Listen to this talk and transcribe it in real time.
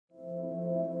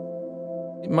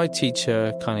My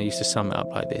teacher kind of used to sum it up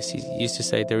like this. He used to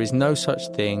say, there is no such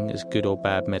thing as good or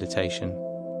bad meditation.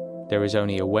 There is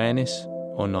only awareness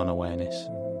or non-awareness.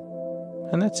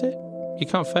 And that's it. You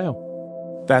can't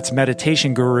fail. That's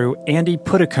meditation guru Andy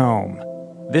Puddicombe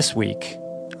this week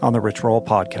on the Rich Roll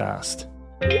Podcast.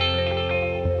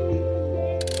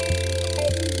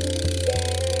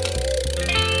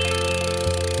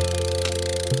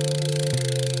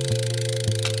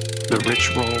 The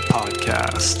Rich Roll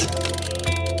Podcast.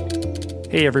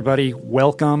 Hey everybody,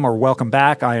 welcome or welcome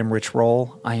back. I am Rich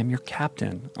Roll. I am your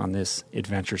captain on this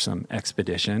adventuresome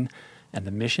expedition, and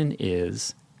the mission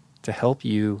is to help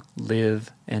you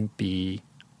live and be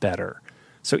better.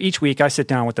 So each week I sit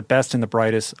down with the best and the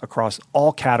brightest across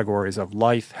all categories of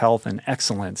life, health, and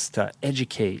excellence to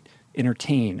educate,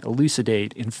 entertain,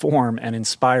 elucidate, inform, and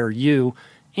inspire you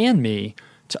and me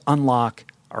to unlock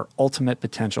our ultimate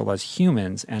potential as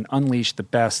humans and unleash the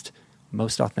best,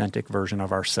 most authentic version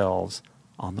of ourselves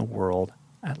on the world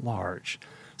at large.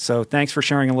 So thanks for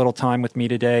sharing a little time with me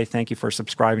today. Thank you for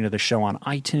subscribing to the show on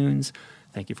iTunes.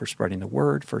 Thank you for spreading the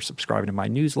word, for subscribing to my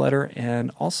newsletter,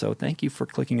 and also thank you for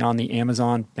clicking on the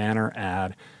Amazon banner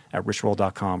ad at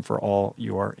richroll.com for all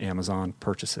your Amazon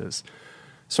purchases.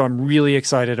 So I'm really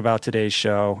excited about today's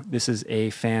show. This is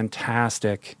a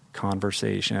fantastic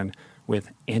conversation with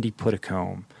Andy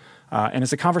Puddicombe. And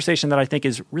it's a conversation that I think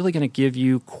is really going to give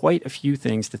you quite a few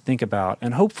things to think about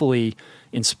and hopefully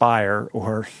inspire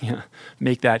or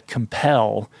make that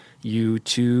compel you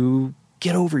to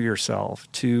get over yourself,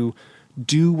 to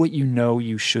do what you know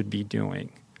you should be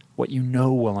doing, what you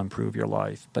know will improve your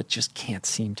life, but just can't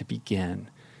seem to begin.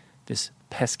 This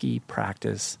pesky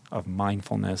practice of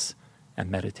mindfulness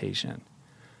and meditation.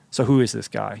 So who is this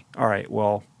guy? All right,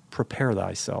 well, prepare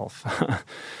thyself.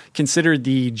 Considered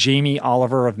the Jamie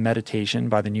Oliver of meditation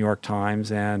by the New York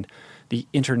Times and the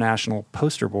international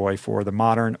poster boy for the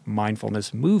modern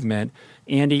mindfulness movement,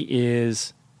 Andy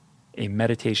is a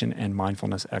meditation and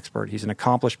mindfulness expert. He's an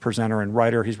accomplished presenter and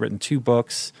writer. He's written 2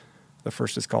 books. The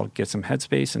first is called Get Some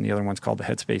Headspace, and the other one's called The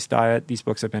Headspace Diet. These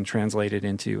books have been translated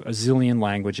into a zillion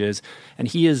languages, and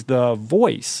he is the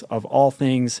voice of all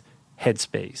things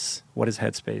Headspace. What is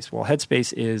Headspace? Well,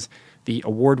 Headspace is the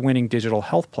award-winning digital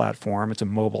health platform. It's a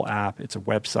mobile app, it's a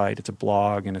website, it's a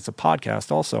blog, and it's a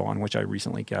podcast also on which I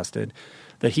recently guested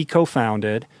that he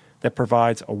co-founded that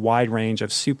provides a wide range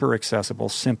of super accessible,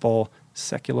 simple,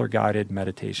 secular guided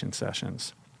meditation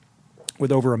sessions.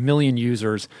 With over 1 million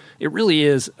users, it really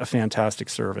is a fantastic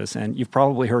service, and you've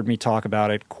probably heard me talk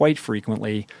about it quite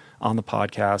frequently on the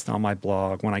podcast, on my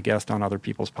blog, when I guest on other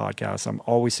people's podcasts. I'm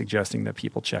always suggesting that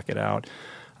people check it out.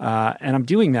 And I'm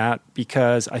doing that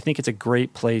because I think it's a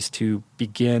great place to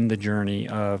begin the journey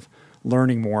of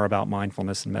learning more about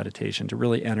mindfulness and meditation, to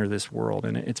really enter this world.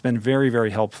 And it's been very,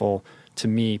 very helpful to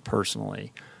me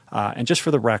personally. And just for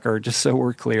the record, just so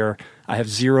we're clear, I have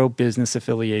zero business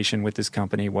affiliation with this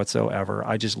company whatsoever.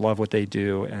 I just love what they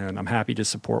do, and I'm happy to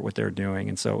support what they're doing.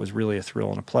 And so it was really a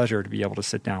thrill and a pleasure to be able to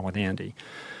sit down with Andy.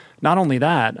 Not only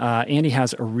that, Andy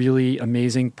has a really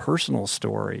amazing personal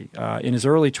story. In his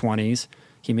early 20s,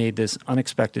 he made this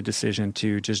unexpected decision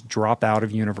to just drop out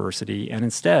of university and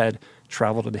instead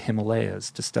travel to the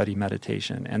Himalayas to study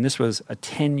meditation. And this was a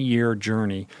 10-year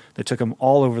journey that took him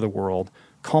all over the world,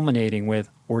 culminating with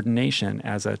ordination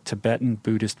as a Tibetan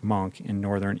Buddhist monk in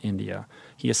northern India.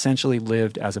 He essentially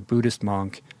lived as a Buddhist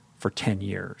monk for 10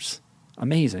 years.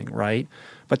 Amazing, right?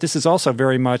 But this is also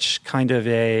very much kind of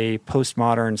a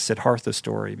postmodern Siddhartha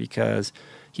story because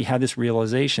he had this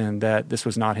realization that this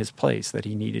was not his place, that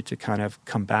he needed to kind of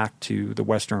come back to the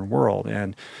Western world.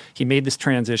 And he made this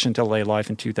transition to lay life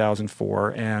in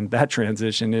 2004, and that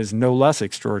transition is no less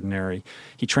extraordinary.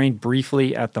 He trained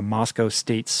briefly at the Moscow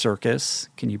State Circus.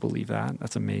 Can you believe that?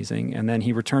 That's amazing. And then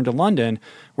he returned to London,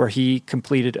 where he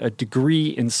completed a degree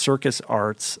in circus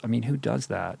arts. I mean, who does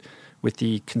that? With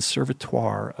the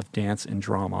Conservatoire of Dance and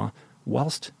Drama,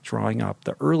 whilst drawing up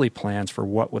the early plans for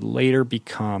what would later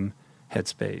become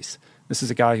Headspace. This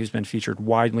is a guy who's been featured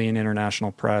widely in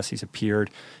international press. He's appeared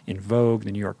in Vogue,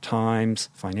 the New York Times,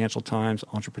 Financial Times,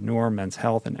 Entrepreneur, Men's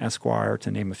Health, and Esquire,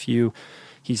 to name a few.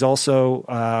 He's also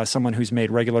someone who's made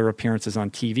regular appearances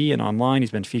on TV and online.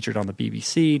 He's been featured on the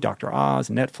BBC, Dr. Oz,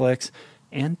 Netflix,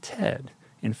 and TED.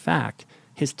 In fact,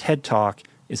 his TED Talk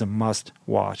is a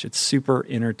must-watch. It's super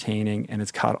entertaining, and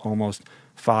it's got almost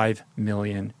 5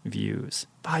 million views.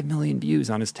 5 million views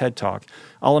on his TED Talk.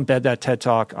 I'll embed that TED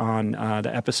Talk on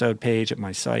the episode page at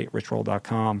my site,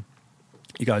 richroll.com.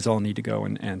 You guys all need to go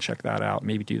and check that out.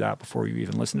 Maybe do that before you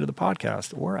even listen to the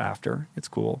podcast or after. It's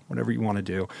cool, whatever you want to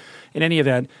do. In any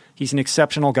event, he's an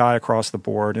exceptional guy across the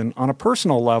board. And on a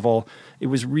personal level, it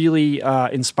was really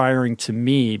inspiring to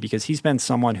me because he's been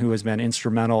someone who has been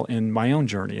instrumental in my own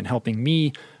journey in helping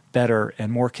me better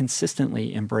and more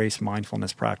consistently embrace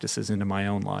mindfulness practices into my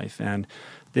own life. And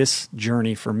this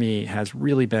journey for me has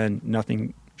really been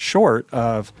nothing short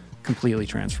of completely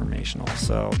transformational.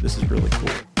 So this is really cool.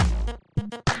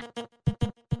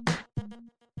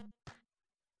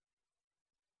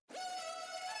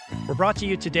 We're brought to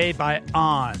you today by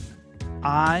On.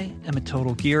 I am a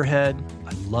total gearhead.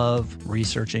 I love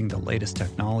researching the latest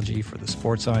technology for the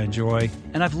sports I enjoy.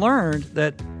 And I've learned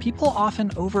that people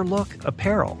often overlook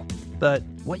apparel. But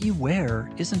what you wear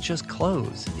isn't just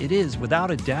clothes. It is,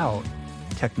 without a doubt,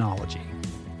 technology.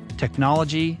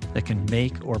 Technology that can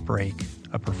make or break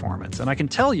a performance. And I can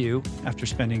tell you, after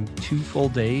spending 2 full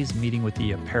days meeting with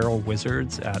the apparel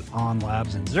wizards at On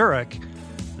Labs in Zurich,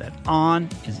 that On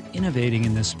is innovating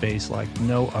in this space like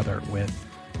no other with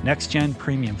next-gen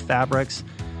premium fabrics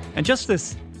and just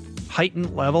this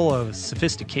heightened level of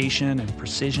sophistication and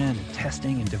precision and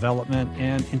testing and development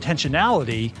and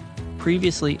intentionality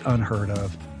previously unheard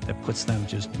of that puts them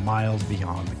just miles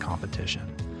beyond the competition.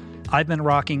 I've been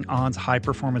rocking On's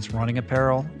high-performance running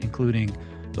apparel, including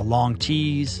the long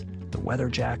tees, the weather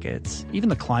jackets, even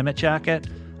the climate jacket,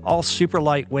 all super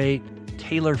lightweight,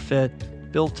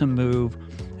 tailor-fit, built to move,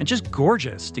 and just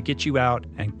gorgeous to get you out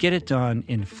and get it done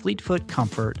in fleet-foot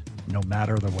comfort, no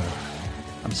matter the weather.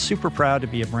 I'm super proud to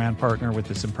be a brand partner with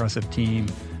this impressive team,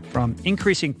 from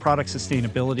increasing product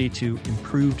sustainability to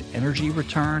improved energy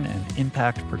return and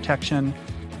impact protection,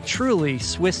 truly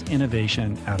Swiss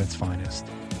innovation at its finest.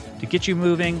 To get you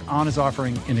moving, On is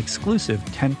offering an exclusive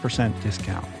 10%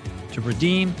 discount. To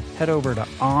redeem, head over to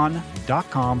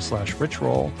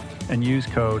on.com/richroll and use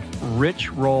code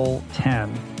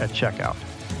RICHROLL10 at checkout.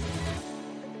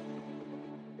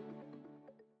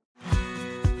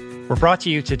 We're brought to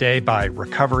you today by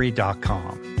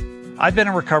recovery.com. I've been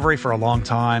in recovery for a long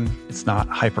time. It's not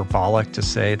hyperbolic to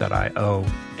say that I owe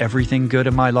everything good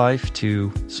in my life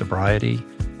to sobriety.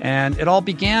 And it all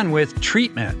began with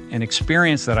treatment, an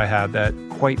experience that I had that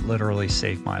quite literally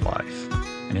saved my life.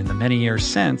 And in the many years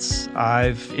since,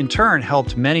 I've in turn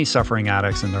helped many suffering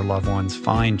addicts and their loved ones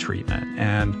find treatment.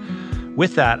 And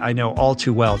with that, I know all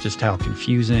too well just how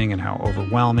confusing and how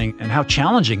overwhelming and how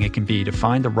challenging it can be to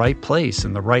find the right place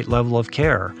and the right level of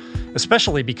care,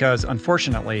 especially because,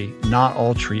 unfortunately, not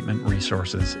all treatment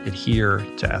resources adhere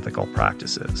to ethical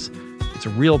practices. It's a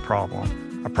real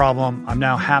problem, a problem I'm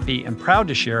now happy and proud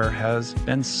to share has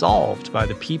been solved by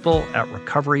the people at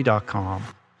recovery.com,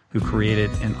 who created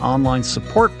an online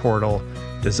support portal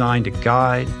designed to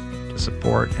guide, to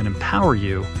support, and empower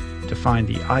you to find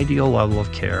the ideal level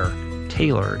of care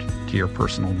tailored to your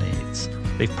personal needs.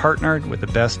 They've partnered with the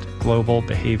best global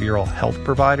behavioral health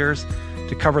providers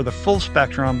to cover the full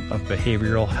spectrum of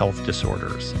behavioral health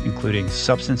disorders, including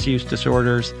substance use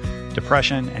disorders,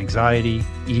 depression, anxiety,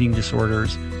 eating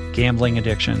disorders, gambling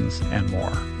addictions, and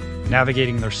more.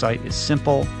 Navigating their site is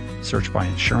simple. Search by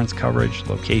insurance coverage,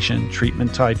 location,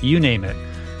 treatment type, you name it.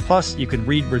 Plus, you can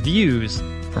read reviews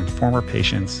from former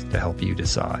patients to help you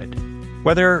decide.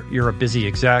 Whether you're a busy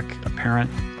exec, a parent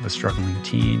of a struggling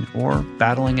teen, or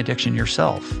battling addiction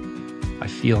yourself, I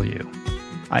feel you.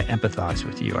 I empathize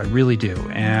with you. I really do.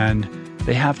 And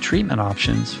they have treatment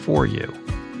options for you.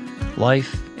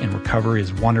 Life in recovery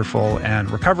is wonderful,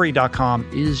 and recovery.com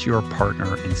is your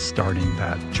partner in starting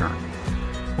that journey.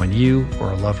 When you or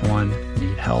a loved one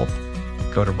need help,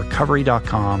 go to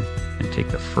recovery.com and take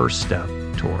the first step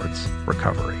towards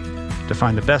recovery. To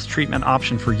find the best treatment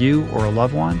option for you or a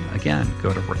loved one, again,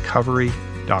 go to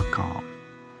recovery.com.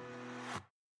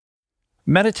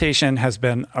 Meditation has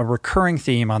been a recurring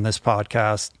theme on this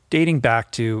podcast, dating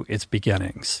back to its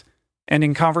beginnings. And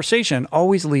in conversation,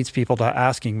 always leads people to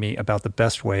asking me about the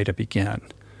best way to begin.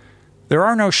 There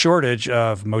are no shortage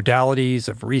of modalities,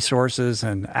 of resources,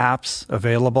 and apps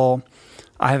available.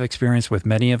 I have experience with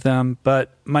many of them,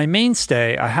 but my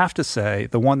mainstay, I have to say,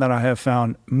 the one that I have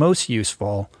found most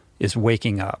useful is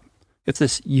waking up. It's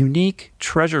this unique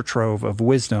treasure trove of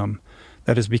wisdom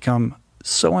that has become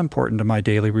so important to my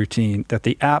daily routine that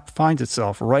the app finds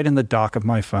itself right in the dock of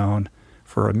my phone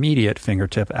for immediate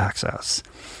fingertip access.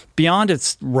 Beyond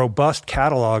its robust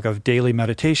catalog of daily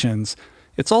meditations,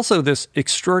 it's also this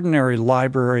extraordinary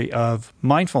library of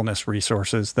mindfulness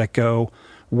resources that go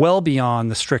well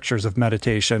beyond the strictures of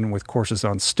meditation, with courses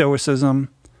on stoicism,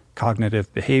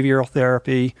 cognitive behavioral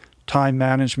therapy, time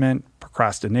management,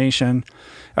 procrastination,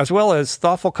 as well as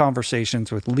thoughtful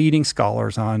conversations with leading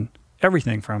scholars on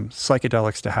everything from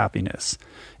psychedelics to happiness.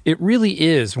 It really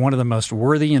is one of the most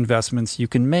worthy investments you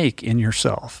can make in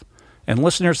yourself. And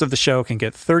listeners of the show can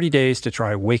get 30 days to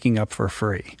try Waking Up for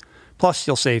free. Plus,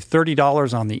 you'll save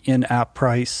 $30 on the in-app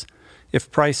price.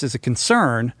 If price is a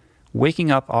concern,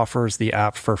 Waking Up offers the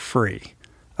app for free,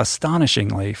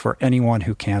 astonishingly for anyone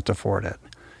who can't afford it.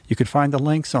 You can find the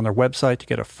links on their website to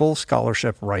get a full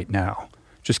scholarship right now.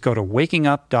 Just go to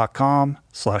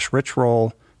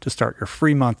wakingup.com/richroll to start your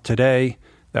free month today.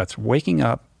 That's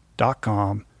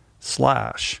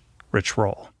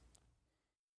wakingup.com/richroll.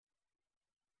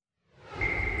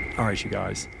 All right, you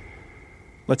guys.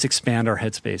 Let's expand our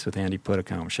headspace with Andy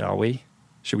Puddicombe, shall we?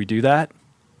 Should we do that?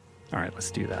 All right, let's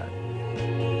do that.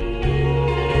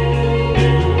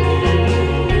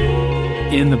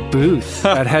 In the booth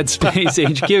at Headspace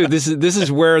HQ. This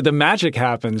is where the magic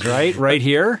happens, right? Right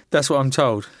here. That's what I'm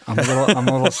told. I'm a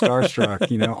little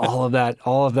starstruck. You know, all of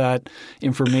that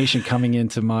information coming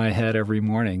into my head every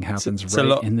morning happens in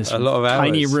this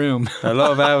tiny room. A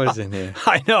lot of hours in here.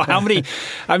 I know. How many?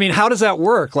 I mean, how does that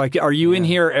work? Like, are you in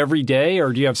here every day,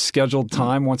 or do you have scheduled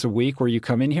time once a week where you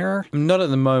come in here? Not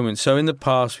at the moment. So in the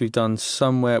past, we've done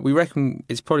somewhere. We reckon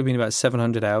it's probably been about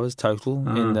 700 hours total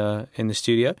in the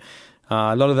studio.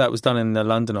 A lot of that was done in the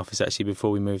London office, actually,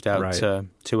 before we moved out to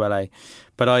LA.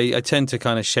 But I tend to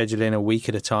kind of schedule in a week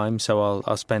at a time. So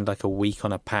I'll spend like a week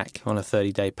on a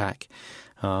 30-day pack.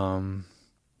 And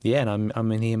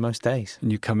I'm in here most days.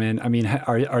 And you come in. I mean,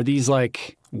 are these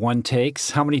like one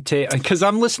takes? How many takes? Because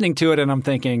I'm listening to it and I'm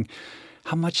thinking,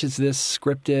 how much is this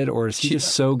scripted, or is he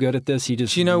just so good at this? He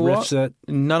just riffs it?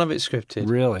 None of it's scripted.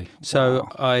 Really? So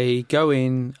I go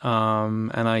in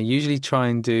and I usually try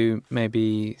and do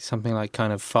maybe something like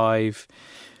kind of five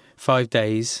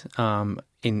days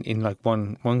in like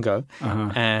one go.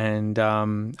 Uh-huh. And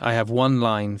I have one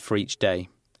line for each day.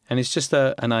 And it's just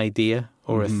an idea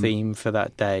or a theme for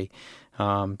that day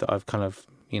that I've kind of,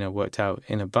 worked out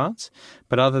in advance.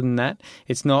 But other than that,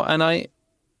 it's not. And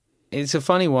it's a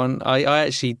funny one. I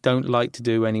actually don't like to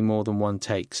do any more than one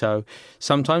take. So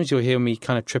sometimes you'll hear me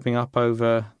kind of tripping up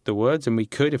over the words, and we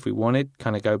could, if we wanted,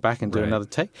 kind of go back and do another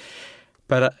take.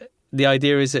 But the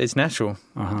idea is that it's natural.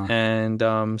 Uh-huh. And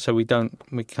so we kind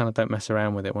of don't mess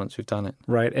around with it once we've done it.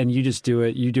 Right. And you just do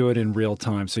it in real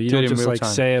time. So you don't just like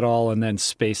say it all and then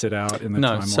space it out in the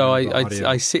timeline. No, so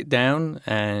I sit down,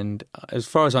 and as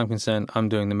far as I'm concerned, I'm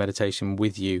doing the meditation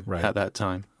with you at that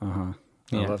time. Uh-huh.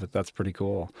 I love it. That's pretty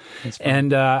cool.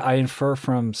 And I infer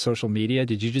from social media,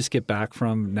 did you just get back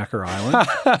from Necker Island?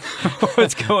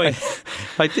 What's going?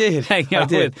 I did. Hang out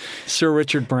with Sir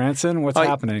Richard Branson. What's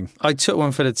happening? I took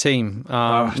one for the team.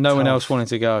 No one else wanted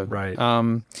to go. Right.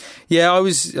 I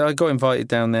got invited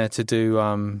down there to do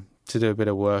a bit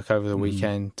of work over the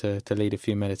weekend to lead a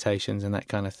few meditations and that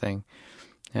kind of thing,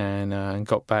 and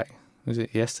got back. Was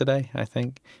it yesterday, I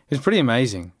think? It was pretty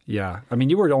amazing. Yeah. I mean,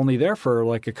 you were only there for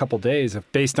like a couple days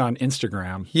based on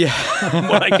Instagram. Yeah.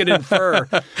 What I could infer.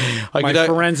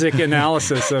 Forensic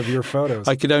analysis of your photos.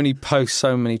 I could only post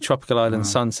so many tropical island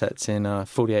sunsets in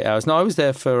 48 hours. No, I was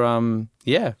there for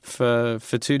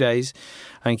 2 days.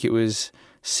 I think it was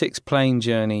 6 plane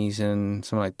journeys and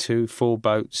something like 4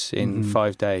 boats in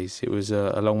 5 days. It was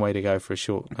a long way to go for a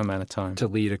short amount of time. To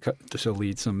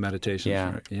lead some meditations.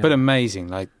 Yeah. But amazing.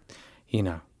 Like,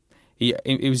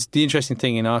 it was the interesting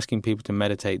thing in asking people to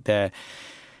meditate there.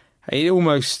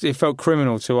 It felt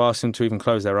criminal to ask them to even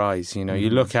close their eyes. You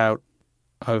look out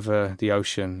over the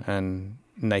ocean and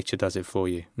nature does it for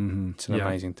you. Mm-hmm. It's an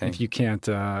amazing thing. If you can't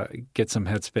get some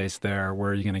headspace there,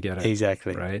 where are you going to get it?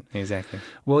 Exactly. Right? Exactly.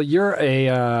 Well, you're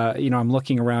I'm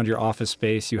looking around your office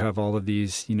space. You have all of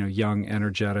these, young,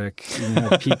 energetic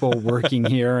people working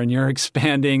here, and you're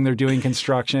expanding. They're doing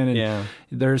construction. And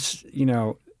there's,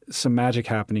 some magic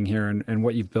happening here, and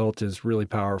what you've built is really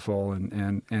powerful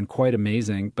and quite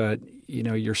amazing. But,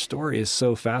 your story is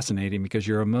so fascinating because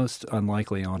you're a most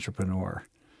unlikely entrepreneur.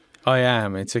 I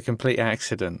am. It's a complete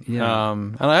accident. Yeah.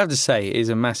 And I have to say, it is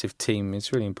a massive team.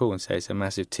 It's really important to say it's a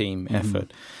massive team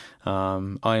effort.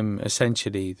 I'm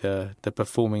essentially the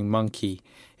performing monkey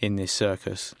in this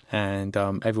circus, and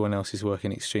everyone else is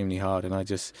working extremely hard, and I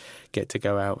just get to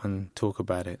go out and talk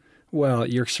about it. Well,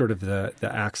 you're sort of the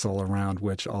axle around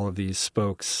which all of these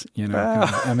spokes, kind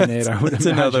of emanate, I would imagine. That's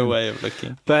another way of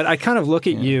looking. But I kind of look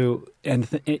at you and,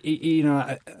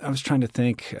 I was trying to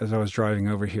think as I was driving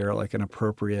over here, like an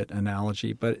appropriate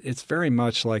analogy, but it's very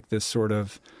much like this sort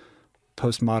of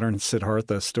postmodern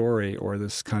Siddhartha story, or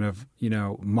this kind of,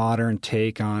 modern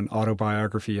take on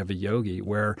autobiography of a yogi,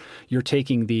 where you're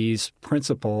taking these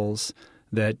principles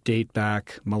that date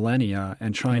back millennia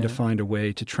and trying to find a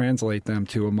way to translate them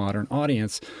to a modern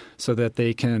audience so that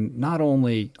they can not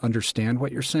only understand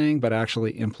what you're saying, but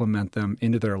actually implement them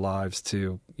into their lives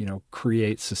to,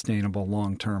 create sustainable,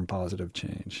 long-term positive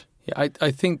change. Yeah,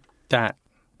 I think that,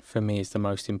 for me, is the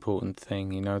most important thing.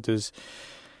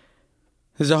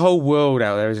 There's a whole world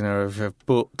out there, isn't there, of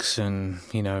books and,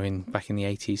 back in the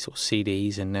 80s, sort of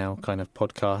CDs and now kind of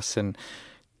podcasts and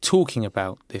talking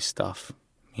about this stuff,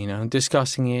 and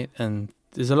discussing it. And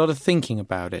there's a lot of thinking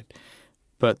about it,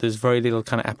 but there's very little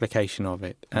kind of application of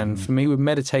it. And for me, with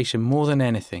meditation, more than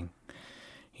anything,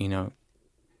 it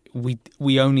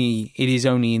is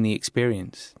only in the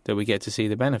experience that we get to see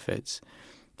the benefits.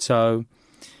 So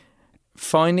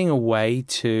finding a way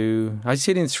I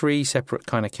see it in three separate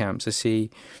kind of camps. I see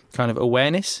kind of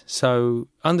awareness, so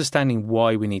understanding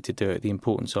why we need to do it, the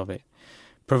importance of it,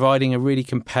 providing a really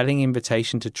compelling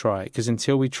invitation to try it, because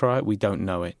until we try it, we don't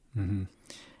know it. Mm-hmm.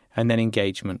 And then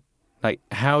engagement, like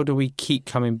how do we keep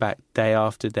coming back day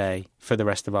after day for the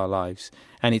rest of our lives?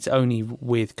 And it's only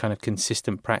with kind of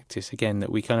consistent practice, again,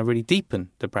 that we kind of really deepen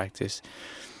the practice.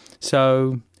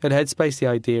 So at Headspace, the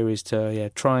idea is to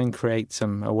try and create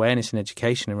some awareness and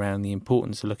education around the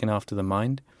importance of looking after the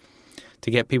mind,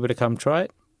 to get people to come try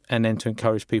it, and then to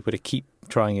encourage people to keep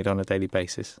trying it on a daily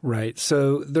basis. Right.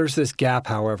 So there's this gap,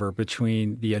 however,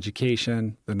 between the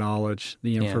education, the knowledge,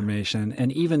 the information,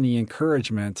 and even the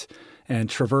encouragement, and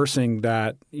traversing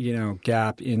that,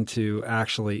 gap into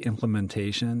actually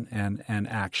implementation and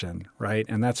action, right?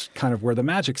 And that's kind of where the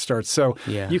magic starts. So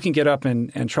you can get up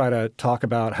and try to talk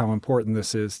about how important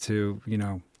this is to,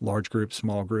 large groups,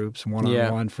 small groups,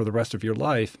 one-on-one for the rest of your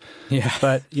life. Yeah.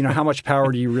 But, how much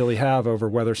power do you really have over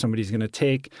whether somebody's going to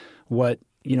take what,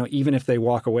 even if they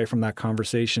walk away from that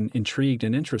conversation intrigued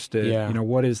and interested,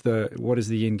 what is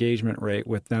the engagement rate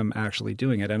with them actually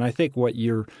doing it? And I think what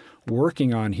you're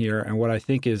working on here, and what I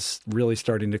think is really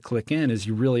starting to click in, is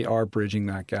you really are bridging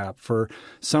that gap. For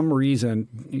some reason,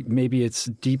 maybe it's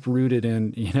deep rooted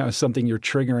in something you're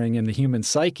triggering in the human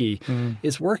psyche,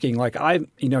 is working. Like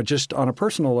just on a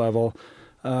personal level,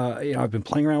 I've been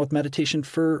playing around with meditation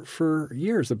for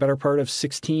years, the better part of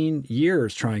 16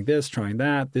 years, trying this, trying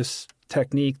that, this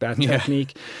technique, that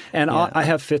technique. And I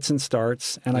have fits and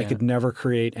starts, and I could never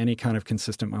create any kind of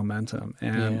consistent momentum.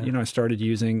 And, I started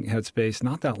using Headspace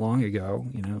not that long ago,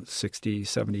 60,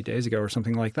 70 days ago or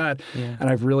something like that. Yeah. And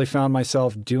I've really found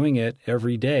myself doing it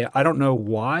every day. I don't know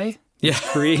why.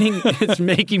 It's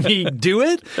making me do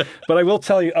it. But I will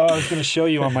tell you, I was going to show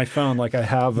you on my phone, like I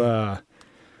have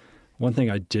one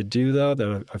thing I did do, though,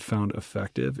 that I found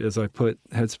effective is I put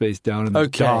Headspace down in the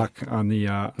dock on the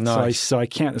nice. so I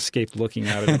can't escape looking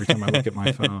at it every time I look at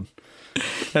my phone.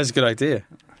 That's a good idea.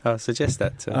 I'll suggest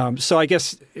that. So I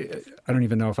guess I don't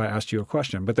even know if I asked you a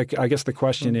question, but I guess the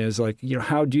question is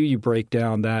how do you break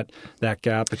down that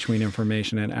gap between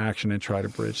information and action and try to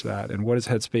bridge that? And what is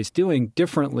Headspace doing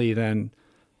differently than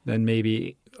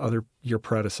maybe your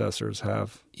predecessors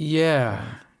have? Yeah,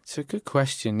 it's a good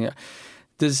question. Yeah.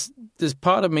 There's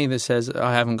part of me that says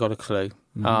I haven't got a clue.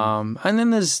 Mm-hmm. And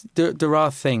then there are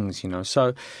things,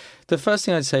 So the first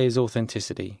thing I'd say is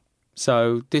authenticity.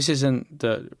 So this isn't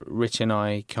that Rich and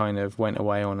I kind of went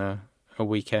away on a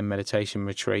weekend meditation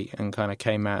retreat and kind of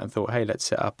came out and thought, hey, let's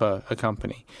set up a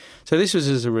company. So this was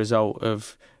as a result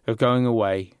of going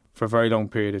away for a very long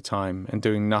period of time and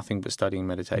doing nothing but studying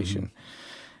meditation.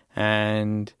 Mm-hmm.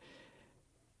 And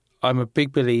I'm a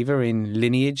big believer in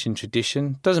lineage and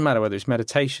tradition. Doesn't matter whether it's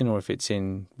meditation or if it's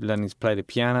in learning to play the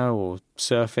piano or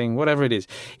surfing, whatever it is.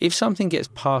 If something gets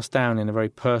passed down in a very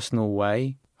personal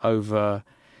way over,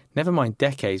 never mind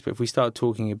decades, but if we start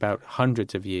talking about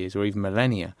hundreds of years or even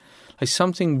millennia, like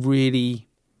something really,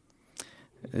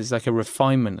 there's like a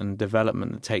refinement and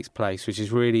development that takes place, which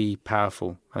is really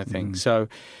powerful, I think. So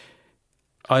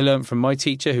I learned from my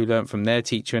teacher who learned from their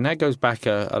teacher, and that goes back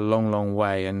a long, long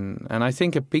way. And I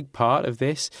think a big part of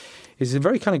this is a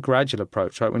very kind of gradual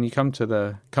approach, right? When you come to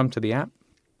the app,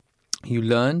 you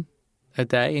learn a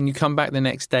day and you come back the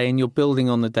next day and you're building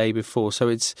on the day before. So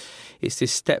it's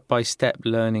this step-by-step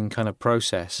learning kind of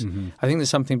process. Mm-hmm. I think there's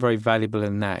something very valuable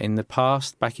in that. In the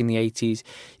past, back in the 80s,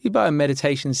 you'd buy a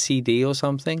meditation CD or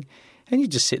something, and you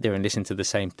just sit there and listen to the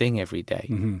same thing every day.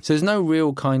 Mm-hmm. So there's no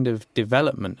real kind of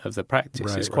development of the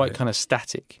practice. Right, it's quite kind of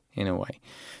static in a way.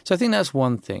 So I think that's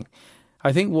one thing.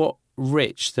 I think what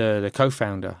Rich, the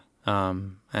co-founder,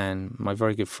 and my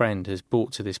very good friend has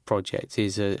brought to this project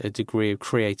is a degree of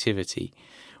creativity,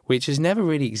 which has never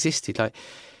really existed. Like,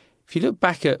 if you look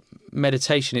back at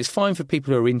meditation, it's fine for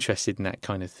people who are interested in that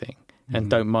kind of thing. and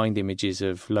don't mind images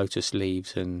of lotus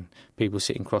leaves and people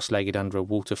sitting cross-legged under a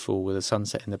waterfall with a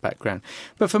sunset in the background.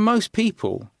 But for most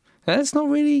people, that's not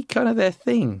really kind of their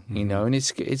thing, you know, and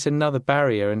it's another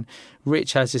barrier. And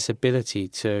Rich has this ability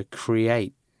to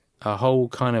create a whole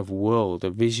kind of world, a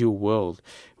visual world,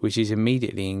 which is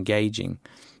immediately engaging,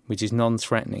 which is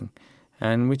non-threatening,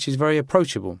 and which is very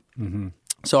approachable.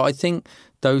 So I think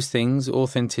those things,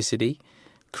 authenticity,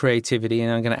 creativity,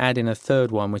 and I'm going to add in a third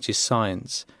one, which is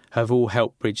science, have all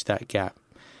helped bridge that gap.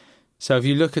 So if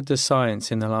you look at the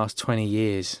science in the last 20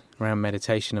 years around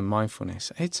meditation and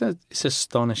mindfulness, it's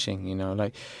astonishing, you know.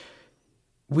 Like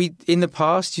in the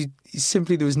past,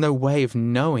 there was no way of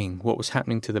knowing what was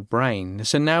happening to the brain.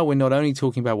 So now we're not only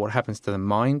talking about what happens to the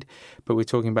mind, but we're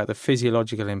talking about the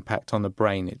physiological impact on the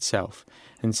brain itself,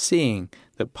 and seeing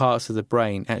that parts of the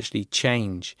brain actually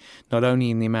change, not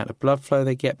only in the amount of blood flow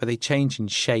they get, but they change in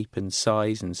shape and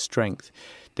size and strength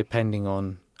depending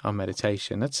on our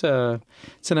meditation. It's an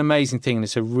amazing thing, and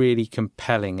it's a really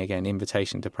compelling, again,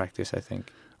 invitation to practice, I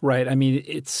think. Right. I mean,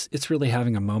 it's really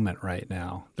having a moment right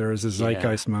now. There is a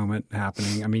zeitgeist moment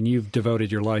happening. I mean, you've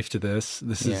devoted your life to this.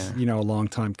 This is, you know, a long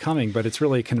time coming, but it's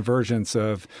really a convergence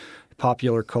of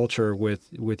popular culture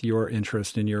with your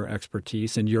interest and your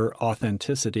expertise and your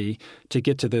authenticity to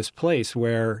get to this place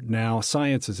where now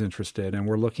science is interested and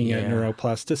we're looking at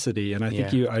neuroplasticity. And I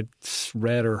think I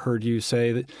read or heard you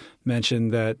mention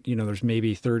that, you know, there's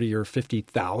maybe 30 or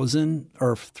 50,000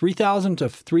 or 3,000 to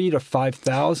 3,000 to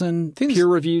 5,000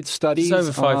 peer-reviewed studies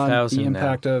over 5,000 on the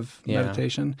impact of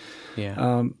meditation.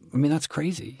 I mean, that's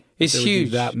crazy. It's huge.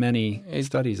 That many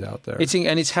studies out there.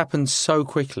 And it's happened so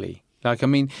quickly. Like, I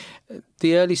mean,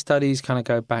 the early studies kind of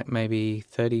go back maybe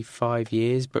 35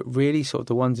 years, but really sort of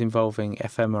the ones involving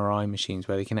fMRI machines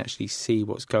where they can actually see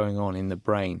what's going on in the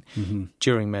brain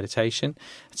during meditation,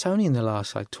 it's only in the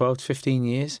last like 12 to 15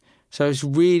 years. So it's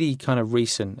really kind of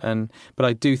recent. But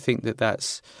I do think that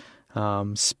that's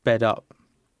sped up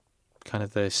kind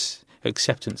of this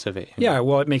acceptance of it. Yeah,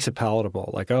 well, it makes it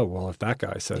palatable. Like, oh, well, if that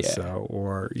guy says so,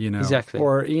 or, you know, exactly.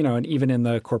 Or, you know, and even in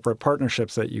the corporate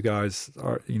partnerships that you guys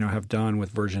are, you know, have done with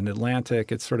Virgin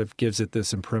Atlantic, it sort of gives it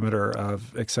this imprimatur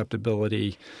of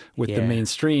acceptability with the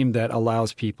mainstream that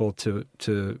allows people to,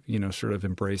 you know, sort of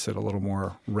embrace it a little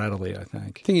more readily, I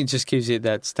think. I think it just gives it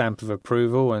that stamp of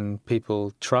approval, and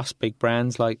people trust big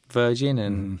brands like Virgin,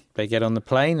 and they get on the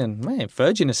plane and, man,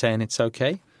 Virgin are saying it's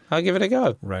okay. I'll give it a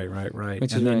go. Right.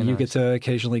 And then you get to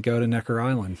occasionally go to Necker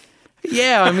Island.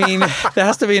 Yeah, I mean, there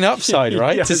has to be an upside,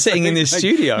 right, to sitting in this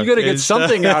studio. You got to get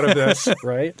something out of this,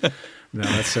 right? No,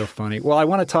 that's so funny. Well, I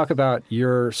want to talk about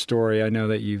your story. I know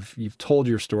that you've told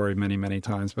your story many, many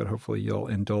times, but hopefully you'll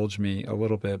indulge me a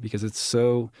little bit because it's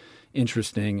so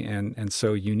interesting and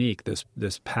so unique,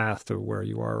 this path to where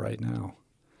you are right now.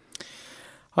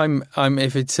 I'm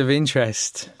if it's of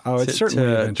interest. Oh, it's certainly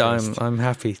of interest. I'm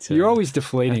happy to. You're always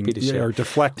deflecting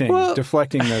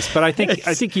this, but I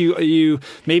think you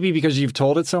maybe because you've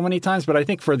told it so many times. But I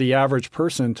think for the average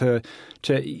person to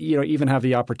you know even have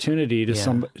the opportunity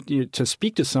to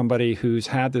speak to somebody who's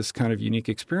had this kind of unique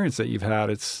experience that you've had,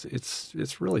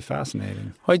 it's really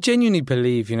fascinating. I genuinely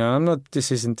believe, you know,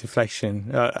 this isn't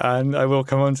deflection, and I will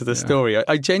come on to the story.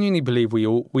 I genuinely believe we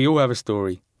all have a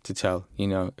story to tell, you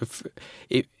know.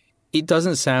 If it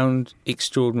doesn't sound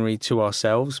extraordinary to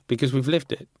ourselves because we've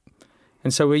lived it,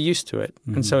 and so we're used to it,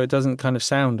 and so it doesn't kind of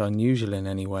sound unusual in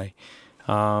any way.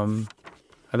 And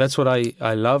that's what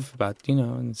I love about, you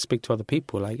know, and speak to other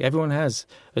people. Like, everyone has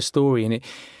a story, and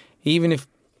even if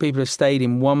people have stayed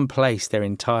in one place their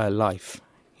entire life,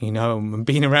 you know, and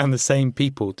been around the same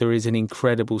people, there is an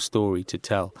incredible story to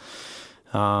tell.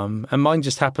 And mine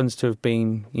just happens to have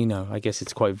been, you know, I guess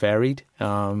it's quite varied,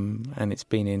 and it's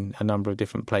been in a number of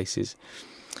different places.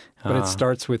 But it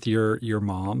starts with your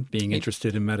mom being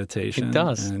interested in meditation. It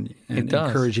does. And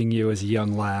encouraging you as a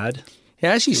young lad.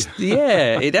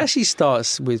 It actually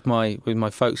starts with my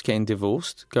folks getting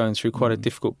divorced, going through quite a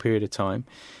difficult period of time.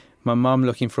 My mum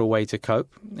looking for a way to cope,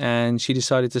 and she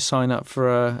decided to sign up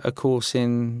for a course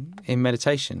in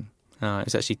meditation. It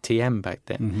was actually TM back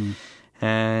then.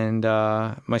 And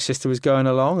my sister was going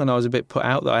along, and I was a bit put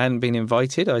out that I hadn't been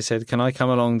invited. I said, can I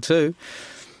come along too?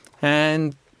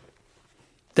 And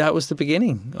that was the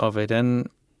beginning of it. And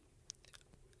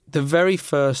the very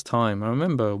first time, I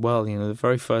remember well, you know, the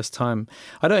very first time,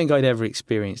 I don't think I'd ever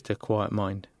experienced a quiet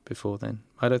mind before then.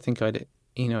 I don't think I'd,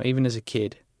 you know, even as a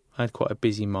kid, I had quite a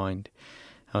busy mind.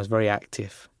 I was very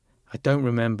active. I don't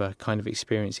remember kind of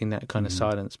experiencing that kind of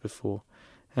silence before.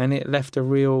 And it left a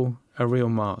real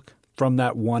mark. from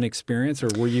that one experience, or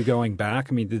were you going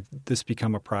back? I mean, did this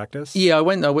become a practice? Yeah, I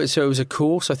went. So it was a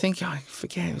course. I think I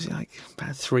forget. It was like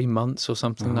about 3 months or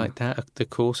something like that. The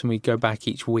course, and we'd go back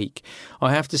each week.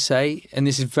 I have to say, and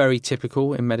this is very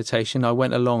typical in meditation. I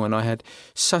went along and I had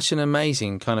such an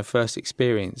amazing kind of first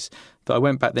experience that I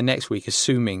went back the next week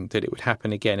assuming that it would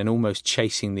happen again and almost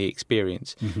chasing the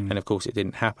experience. And of course, it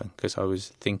didn't happen because I was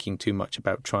thinking too much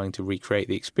about trying to recreate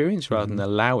the experience rather than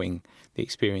allowing the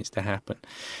experience to happen.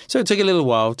 So it took a little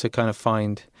while to kind of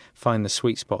find the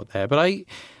sweet spot there. But I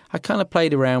kind of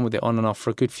played around with it on and off for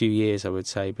a good few years, I would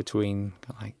say, between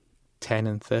like 10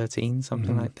 and 13,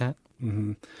 something like that.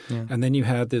 Yeah. And then you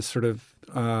had this sort of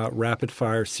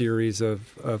rapid-fire series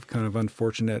of kind of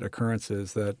unfortunate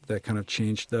occurrences that kind of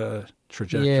changed the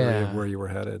trajectory of where you were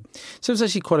headed. So it was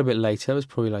actually quite a bit later. That was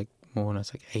probably like more when I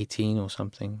was like 18 or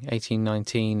something, 18,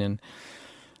 19. And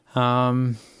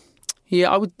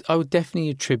I would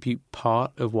definitely attribute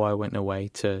part of why I went away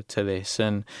to this.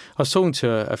 And I was talking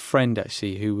to a friend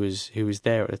actually who was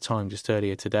there at the time, just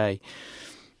earlier today.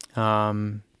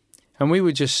 And we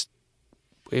were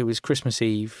it was Christmas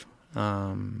Eve.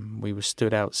 We were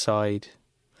stood outside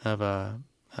of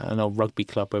an old rugby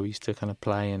club where we used to kind of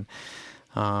play, and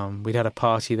we'd had a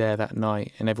party there that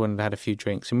night, and everyone had had a few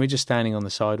drinks, and we were just standing on the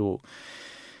sidewalk,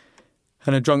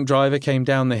 and a drunk driver came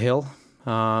down the hill.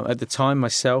 At the time,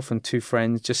 myself and 2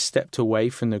 friends just stepped away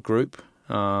from the group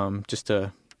just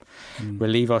to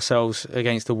relieve ourselves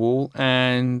against the wall,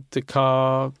 and the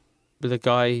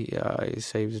guy,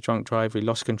 say he was a drunk driver, he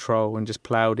lost control and just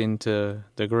ploughed into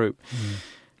the group,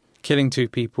 killing 2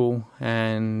 people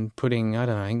and putting, I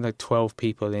don't know, I think like 12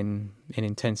 people in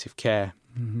intensive care.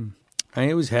 And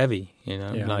it was heavy, you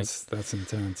know. Yeah, like, that's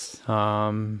intense.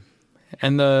 And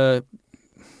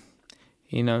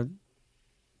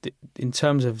in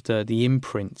terms of the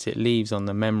imprints it leaves on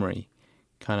the memory,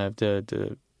 kind of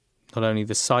the not only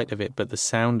the sight of it but the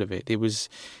sound of it. It's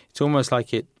almost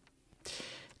like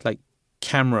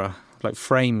camera, like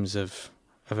frames of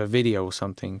a video or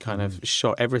something, kind of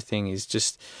shot. Everything is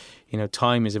just,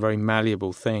 time is a very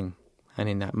malleable thing, and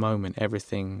in that moment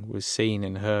everything was seen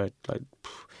and heard like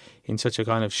in such a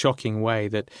kind of shocking way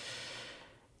that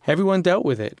everyone dealt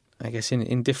with it, I guess,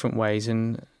 in different ways.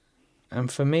 And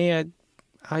for me,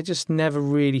 I just never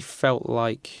really felt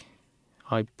like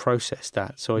I processed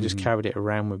that, so I just carried it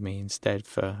around with me instead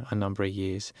for a number of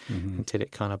years until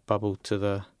it kind of bubbled to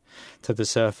the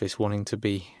surface, wanting to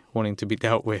be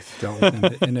dealt with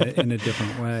in a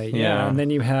different way. Yeah. And then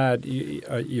you had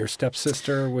your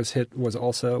stepsister was hit.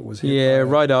 Yeah,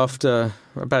 right after,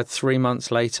 about 3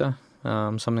 months later,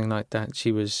 something like that.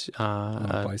 She was on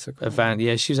a bicycle. A van.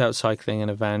 Yeah, she was out cycling, and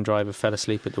a van driver fell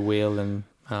asleep at the wheel, and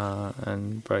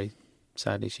very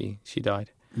sadly she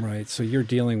died. Right. So you're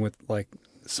dealing with like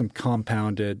some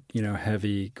compounded,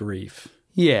 heavy grief.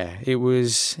 Yeah, it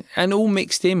was, and all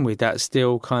mixed in with that,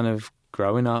 still kind of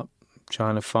growing up,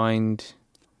 trying to find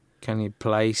kind of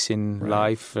place in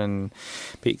life and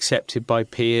be accepted by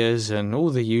peers and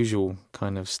all the usual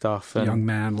kind of stuff. And young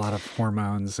man, a lot of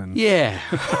hormones and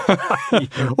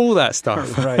all that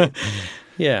stuff. Right.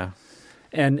 Yeah.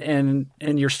 And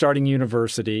you're starting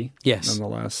university, yes,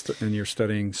 nonetheless, and you're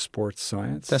studying sports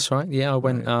science. That's right. Yeah, I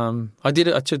went. I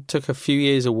took a few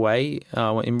years away.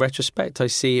 In retrospect, I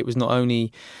see it was not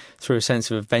only through a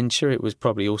sense of adventure; it was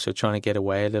probably also trying to get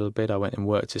away a little bit. I went and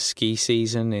worked a ski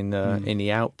season in the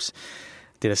Alps.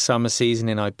 Did a summer season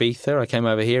in Ibiza. I came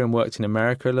over here and worked in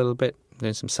America a little bit,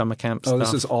 doing some summer camp stuff.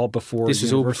 This is all before. This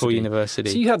is all before university.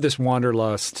 So you have this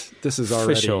wanderlust. This is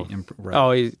already for sure.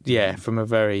 From a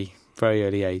very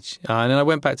early age. And then I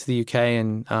went back to the UK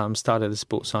and started a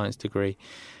sports science degree.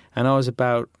 And I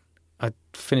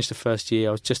finished the first year,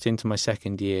 I was just into my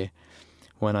second year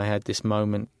when I had this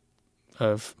moment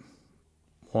of,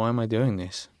 why am I doing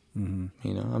this? I'm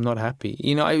not happy.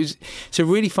 It's a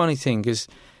really funny thing because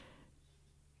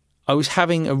I was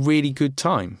having a really good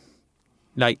time.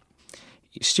 Like,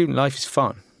 student life is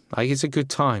fun. Like, it's a good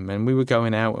time. And we were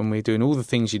going out and we were doing all the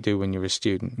things you do when you're a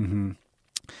student.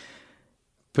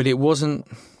 But it wasn't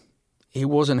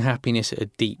happiness at a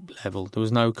deep level. There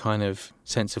was no kind of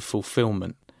sense of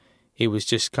fulfillment. It was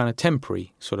just kind of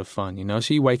temporary sort of fun,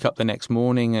 So you wake up the next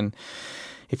morning and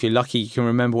if you're lucky, you can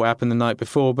remember what happened the night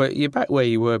before, but you're back where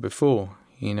you were before,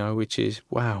 which is,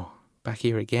 wow, back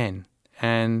here again.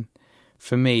 And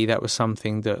for me, that was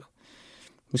something that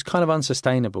was kind of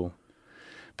unsustainable.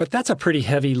 But that's a pretty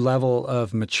heavy level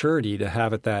of maturity to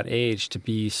have at that age, to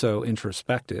be so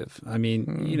introspective. I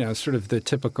mean, sort of the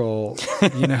typical,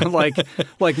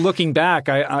 like looking back,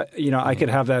 I could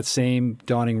have that same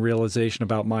dawning realization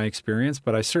about my experience,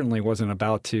 but I certainly wasn't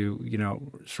about to,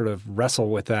 sort of wrestle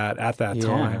with that at that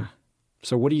time.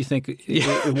 So what do you think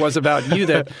it was about you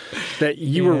that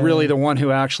you were really the one who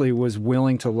actually was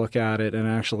willing to look at it and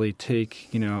actually take,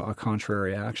 a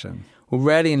contrary action? Well,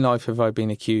 rarely in life have I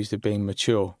been accused of being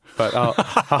mature, but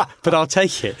I'll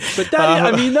take it. But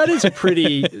that is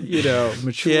pretty,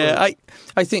 mature. Yeah,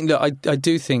 I think that I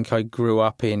do think I grew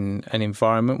up in an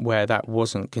environment where that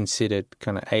wasn't considered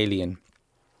kind of alien.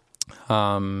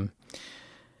 Mum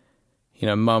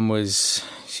was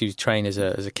trained as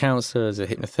a counsellor, as a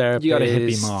hypnotherapist. You got a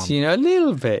hippie mom. A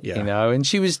little bit, yeah. and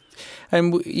she was,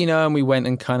 and we went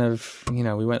and kind of,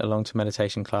 we went along to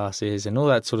meditation classes and all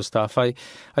that sort of stuff. I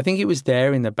think it was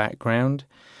there in the background.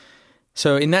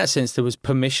 So in that sense, there was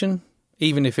permission,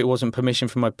 even if it wasn't permission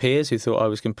from my peers who thought I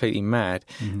was completely mad.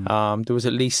 Mm-hmm. There was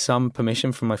at least some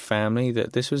permission from my family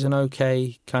that this was an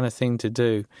okay kind of thing to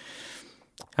do.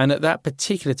 And at that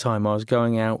particular time, I was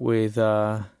going out with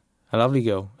a lovely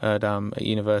girl at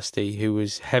university who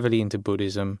was heavily into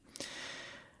Buddhism,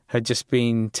 had just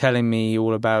been telling me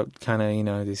all about kind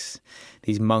of, these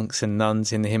monks and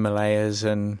nuns in the Himalayas.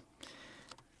 And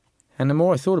the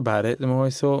more I thought about it, the more I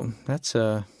thought, that's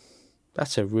a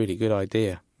really good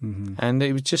idea. Mm-hmm. And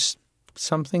it was just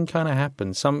something kind of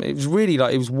happened. It was really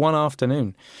like, it was one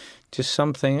afternoon. Just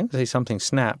something, I wouldn't say something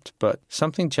snapped, but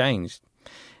something changed.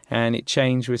 And it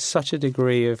changed with such a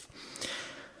degree of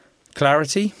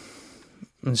clarity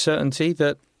and certainty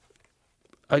that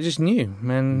I just knew.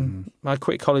 And I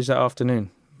quit college that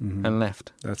afternoon and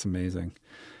left. That's amazing.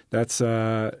 That's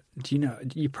do you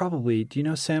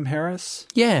know Sam Harris?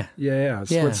 Yeah.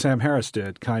 That's what Sam Harris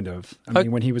did, kind of. I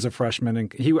mean, when he was a freshman,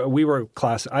 and we were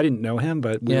class. I didn't know him,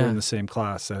 but we were in the same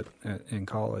class in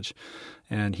college,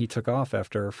 and he took off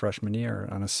after freshman year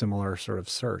on a similar sort of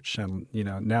search. And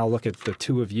now look at the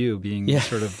two of you being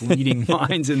sort of leading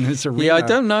minds in this arena. Yeah, I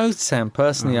don't know Sam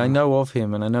personally. I know of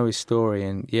him and I know his story,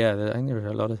 and I think there are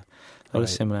a lot of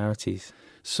similarities.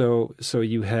 So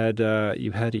you head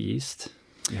east.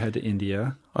 You head to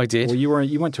India. I did. Well,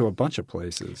 you went to a bunch of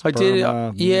places. I did.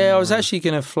 I was actually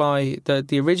going to fly.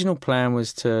 The original plan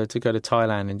was to go to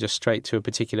Thailand and just straight to a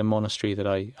particular monastery that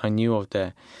I knew of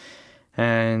there.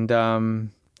 And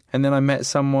then I met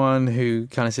someone who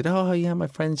kind of said, "Oh yeah, my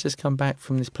friend's just come back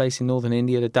from this place in northern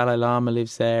India. The Dalai Lama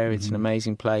lives there. It's an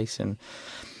amazing place." And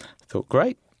I thought,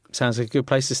 great, sounds like a good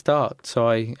place to start. So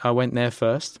I went there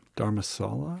first.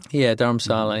 Dharamsala? Yeah,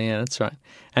 Dharamsala. Yeah, that's right.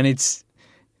 And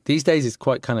these days it's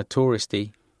quite kind of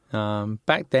touristy.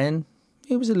 Back then,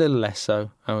 it was a little less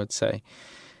so, I would say.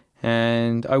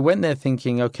 And I went there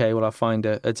thinking, okay, well, I'll find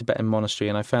a Tibetan monastery,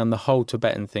 and I found the whole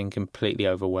Tibetan thing completely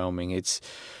overwhelming. It's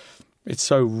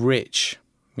so rich,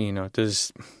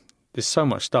 there's so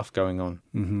much stuff going on,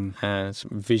 and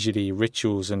visually,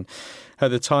 rituals, and at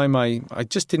the time I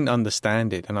just didn't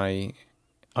understand it, and I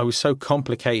was so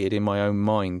complicated in my own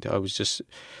mind. I was just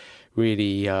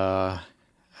really I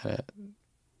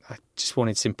just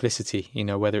wanted simplicity,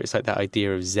 whether it's like that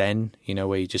idea of Zen,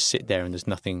 where you just sit there and there's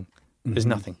nothing,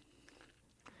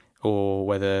 or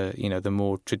whether, the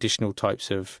more traditional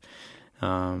types of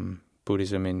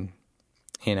Buddhism in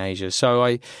Asia. So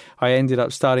I ended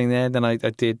up starting there. Then I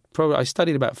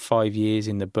studied about 5 years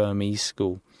in the Burmese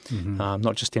school,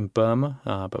 not just in Burma,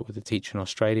 but with a teacher in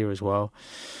Australia as well.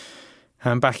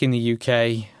 And back in the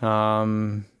UK,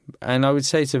 and I would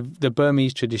say the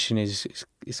Burmese tradition is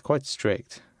quite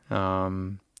strict.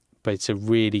 But it's a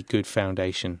really good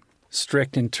foundation.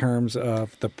 Strict in terms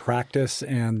of the practice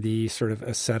and the sort of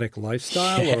ascetic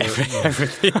lifestyle?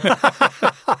 Everything.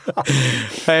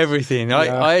 Everything.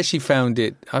 Yeah. I actually found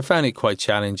it quite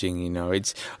challenging,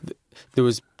 There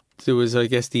was I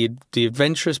guess the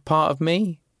adventurous part of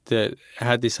me that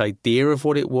had this idea of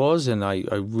what it was, and I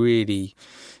really,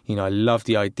 I loved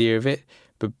the idea of it.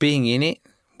 But being in it,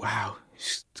 wow,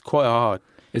 it's quite hard.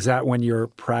 Is that when you're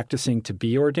practicing to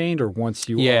be ordained, or once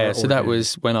you are ordained? So that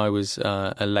was when I was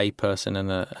a lay person and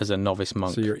as a novice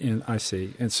monk. So you're in, I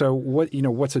see. And so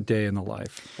what's a day in the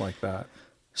life like that?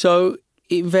 So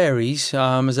it varies.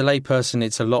 As a lay person,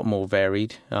 it's a lot more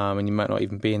varied, and you might not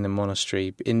even be in the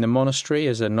monastery. In the monastery,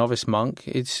 as a novice monk,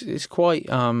 it's quite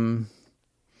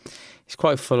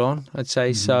full on, I'd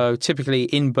say. So typically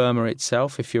in Burma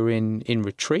itself, if you're in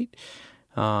retreat,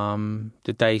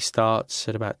 the day starts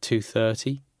at about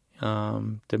 2:30.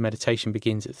 The meditation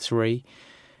begins at 3.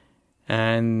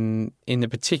 And in the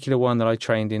particular one that I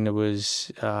trained in, it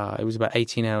was about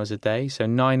 18 hours a day. So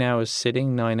 9 hours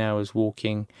sitting, 9 hours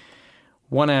walking,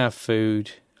 1 hour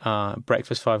food,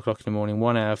 breakfast 5 o'clock in the morning,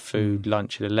 1 hour food,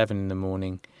 lunch at 11 in the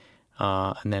morning,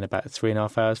 and then about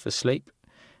 3.5 hours for sleep.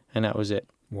 And that was it.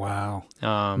 Wow.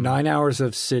 9 hours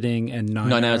of sitting and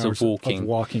 9 hours of walking. Of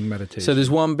walking meditation. So there's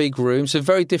one big room. So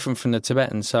very different from the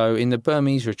Tibetan. So in the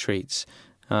Burmese retreats,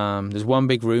 there's one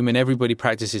big room and everybody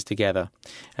practices together.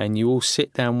 And you all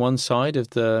sit down one side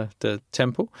of the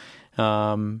temple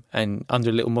and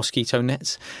under little mosquito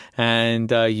nets.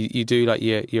 And you do like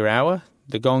your hour.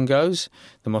 The gong goes,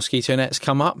 the mosquito nets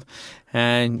come up,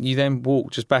 and you then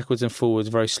walk just backwards and forwards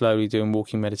very slowly doing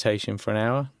walking meditation for an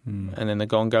hour. And then the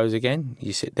gong goes again.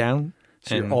 You sit down.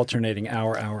 So you're alternating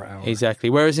hour. Exactly.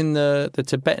 Whereas in the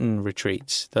Tibetan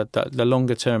retreats, the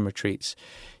longer term retreats,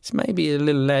 it's maybe a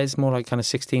little less, more like kind of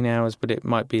 16 hours, but it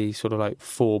might be sort of like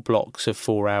 4 blocks of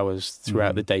 4 hours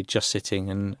throughout the day, just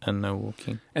sitting and no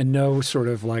walking. And no sort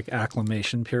of like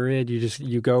acclimation period.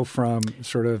 You go from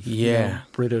sort of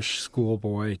British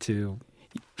schoolboy to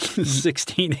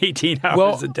 16, 18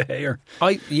 hours a day.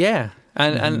 I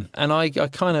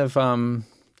kind of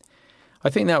I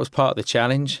think that was part of the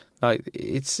challenge. Like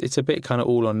it's a bit kind of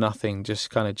all or nothing, just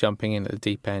kind of jumping in at the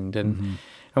deep end.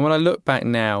 And when I look back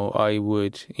now, I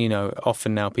would,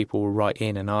 often now people will write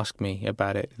in and ask me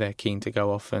about it. They're keen to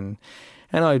go off, and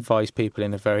I advise people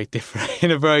in a very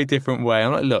different way.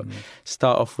 I'm like, look,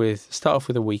 start off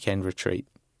with a weekend retreat,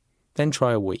 then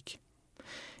try a week.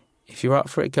 If you're up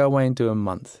for it, go away and do a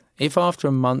month. If after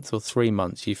a month or 3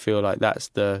 months you feel like that's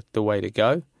the way to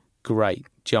go, great,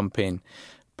 jump in.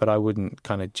 But I wouldn't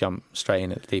kind of jump straight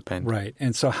in at the deep end. Right.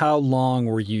 And so how long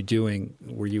were you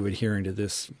adhering to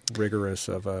this rigorous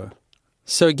of a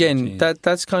So again,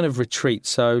 that's kind of retreat.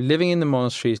 So living in the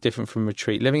monastery is different from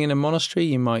retreat. Living in a monastery,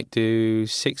 you might do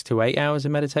 6 to 8 hours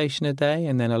of meditation a day.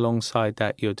 And then alongside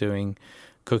that, you're doing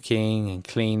cooking and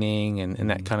cleaning and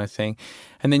that kind of thing.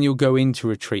 And then you'll go into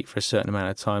retreat for a certain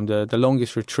amount of time. The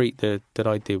longest retreat that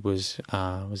I did was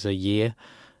a year.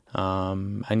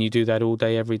 And you do that all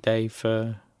day, every day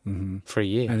for a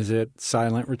year. And is it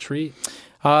silent retreat?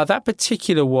 That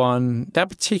particular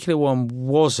one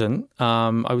wasn't.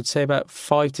 I would say about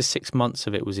 5 to 6 months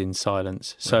of it was in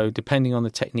silence. So depending on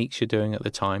the techniques you're doing at the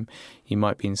time, you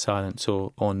might be in silence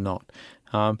or not.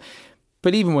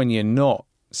 But even when you're not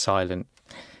silent,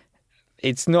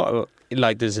 it's not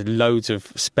like there's loads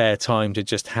of spare time to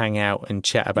just hang out and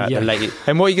chat about the latest.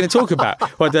 And what are you going to talk about?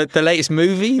 What, the latest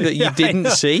movie that you didn't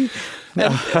see?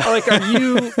 And, are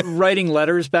you writing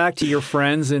letters back to your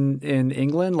friends in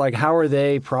England? Like, how are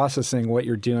they processing what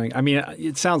you're doing? I mean,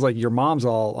 it sounds like your mom's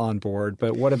all on board,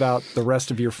 but what about the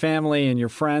rest of your family and your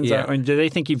friends? Yeah. I mean, do they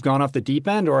think you've gone off the deep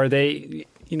end, or are they,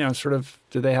 sort of,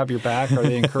 do they have your back? Are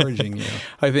they encouraging you?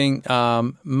 I think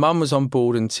Mum was on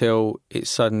board until it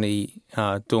suddenly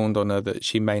dawned on her that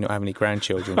she may not have any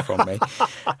grandchildren from me.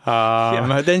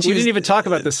 Then we didn't even talk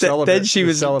about the celibacy.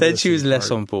 Then she was less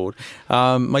on board.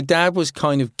 My dad was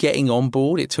kind of getting on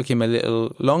board. It took him a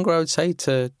little longer, I would say.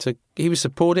 He was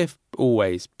supportive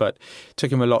always, but it took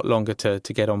him a lot longer to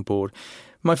get on board.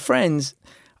 My friends,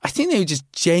 I think they were just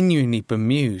genuinely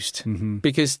bemused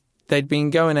because they'd been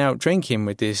going out drinking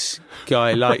with this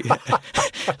guy like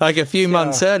a few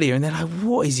months earlier, and they're like,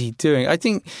 "What is he doing?" I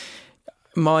think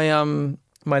my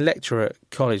lecturer at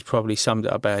college probably summed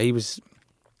it up better. He was,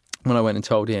 when I went and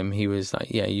told him, he was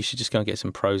like, "Yeah, you should just go and get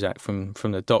some Prozac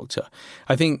from the doctor."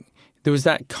 I think there was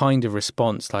that kind of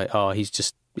response, like, "Oh,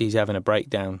 he's having a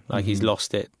breakdown, like he's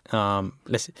lost it.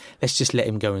 Let's just let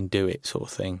him go and do it," sort of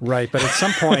thing. Right, but at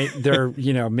some point there,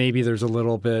 maybe there's a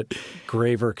little bit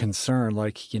graver concern,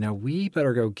 like, we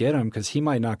better go get him because he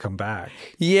might not come back.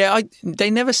 Yeah,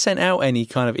 they never sent out any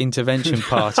kind of intervention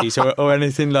parties or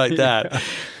anything like that. Yeah.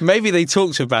 Maybe they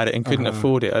talked about it and couldn't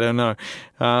afford it. I don't know.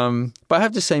 But I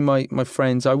have to say, my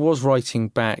friends, I was writing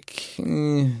back,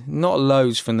 not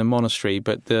loads from the monastery,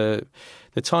 but the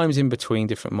times in between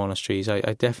different monasteries, I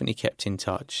definitely kept in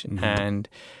touch. And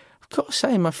I've got to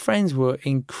say, my friends were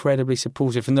incredibly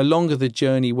supportive. And the longer the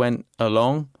journey went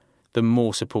along, the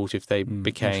more supportive they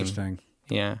became. Interesting.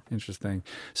 Yeah. Interesting.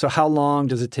 So how long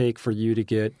does it take for you to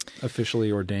get officially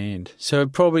ordained? So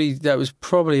that was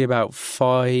probably about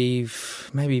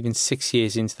 5, maybe even 6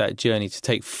 years into that journey to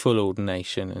take full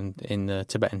ordination in the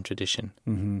Tibetan tradition.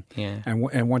 Yeah.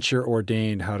 And once you're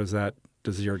ordained, how does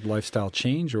your lifestyle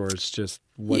change, or it's just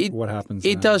what happens?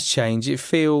 It does change. It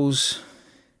feels,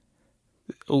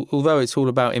 although it's all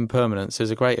about impermanence,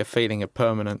 there's a greater feeling of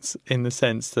permanence in the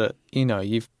sense that,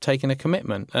 you've taken a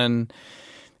commitment, and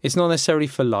it's not necessarily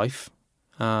for life.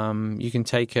 You can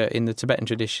take in the Tibetan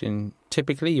tradition,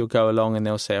 typically you'll go along and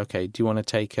they'll say, okay, do you want to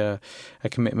take a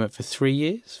commitment for 3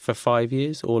 years, for 5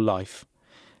 years, or life?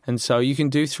 And so you can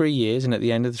do 3 years, and at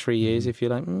the end of the 3 years, if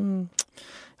you're like,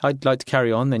 I'd like to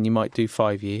carry on, then you might do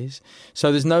 5 years.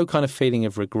 So there's no kind of feeling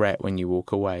of regret when you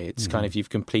walk away. It's kind of, you've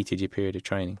completed your period of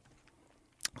training.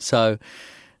 So,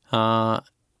 I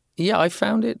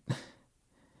found it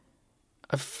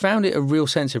a real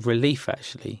sense of relief,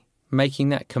 actually, making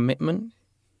that commitment.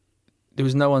 There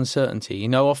was no uncertainty. You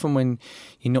know, often when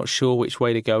you're not sure which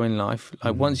way to go in life,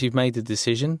 like once you've made the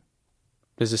decision,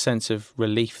 there's a sense of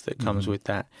relief that comes with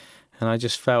that. And I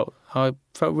felt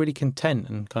really content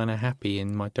and kind of happy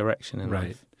in my direction in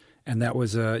life. And that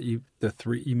was you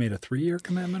made a 3-year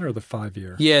commitment or the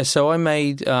 5-year? Yeah, so I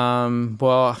made I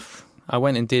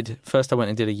went and did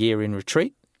a year in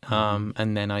retreat.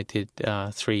 And then I did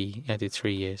 3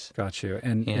 years. Got you.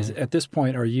 And at this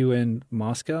point, are you in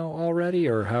Moscow already,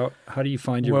 or how do you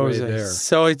find your way there?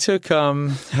 So I took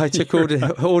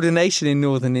ordination in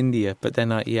northern India, but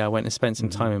then I went and spent some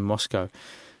time in Moscow.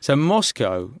 So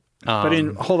Moscow. But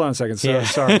hold on a second.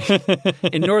 Sorry.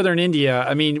 In northern India,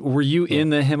 I mean, were you in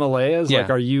the Himalayas? Yeah.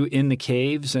 Like, are you in the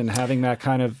caves and having that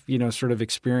kind of, sort of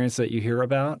experience that you hear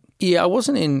about? Yeah, I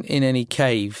wasn't in any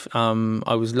cave.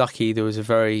 I was lucky. There was a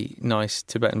very nice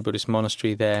Tibetan Buddhist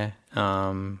monastery there,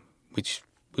 which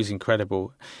was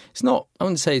incredible. It's not, I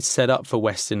wouldn't say it's set up for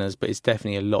Westerners, but it's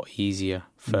definitely a lot easier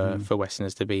for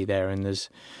Westerners to be there. And there's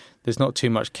not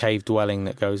too much cave dwelling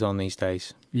that goes on these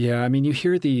days. Yeah, I mean, you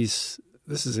hear these.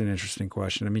 This is an interesting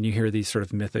question. I mean, you hear these sort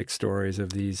of mythic stories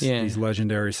of these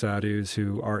legendary sadhus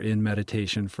who are in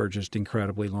meditation for just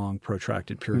incredibly long,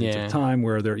 protracted periods of time,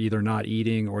 where they're either not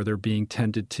eating or they're being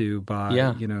tended to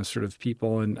by sort of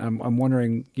people. And I'm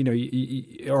wondering,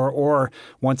 or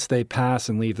once they pass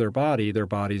and leave their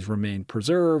bodies remain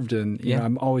preserved. And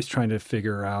I'm always trying to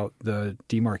figure out the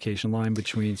demarcation line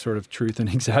between sort of truth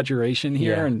and exaggeration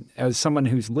here. Yeah. And as someone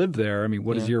who's lived there, I mean,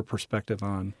 what is your perspective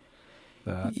on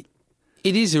that?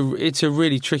 It's a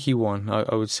really tricky one,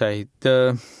 I would say.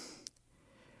 I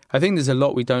think there's a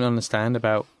lot we don't understand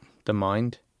about the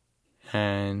mind,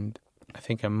 and I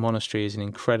think a monastery is an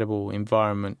incredible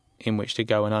environment in which to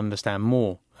go and understand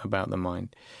more about the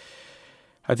mind.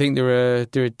 I think there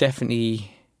are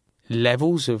definitely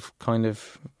levels of kind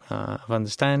of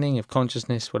understanding, of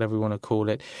consciousness, whatever we want to call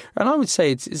it. And I would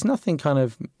say it's nothing kind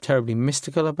of terribly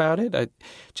mystical about it.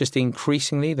 Just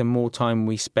increasingly, the more time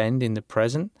we spend in the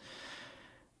present,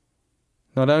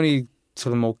 not only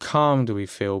sort of more calm do we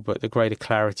feel, but the greater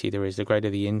clarity there is, the greater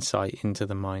the insight into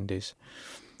the mind is.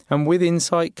 And with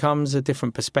insight comes a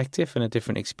different perspective and a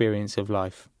different experience of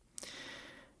life.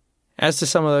 As to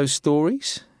some of those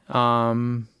stories,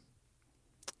 I've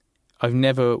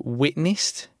never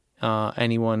witnessed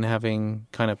anyone having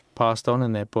kind of passed on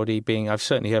and their body being... I've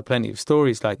certainly heard plenty of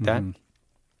stories like that.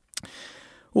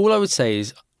 All I would say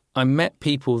is I met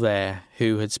people there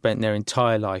who had spent their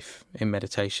entire life in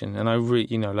meditation, and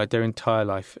their entire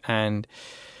life, and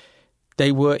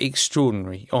they were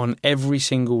extraordinary on every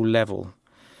single level.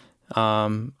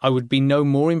 I would be no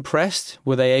more impressed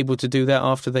were they able to do that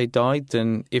after they died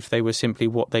than if they were simply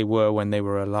what they were when they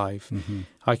were alive.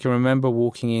 I can remember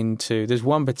walking into... There's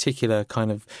one particular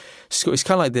kind of... It's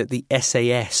kind of like the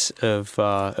SAS of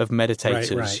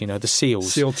meditators, right. The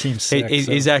SEALs. SEAL Team 6.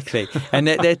 Exactly. And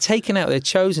they're taken out, they're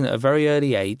chosen at a very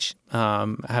early age,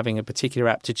 having a particular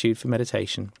aptitude for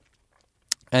meditation.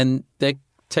 And they're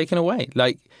taken away,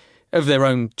 of their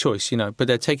own choice, but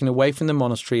they're taken away from the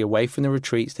monastery, away from the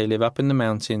retreats. They live up in the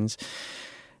mountains,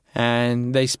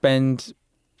 and they spend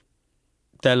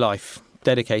their life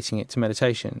dedicating it to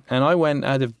meditation. And I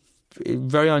had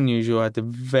very unusual. I had the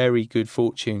very good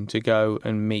fortune to go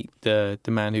and meet the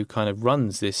man who kind of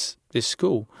runs this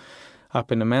school up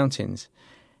in the mountains,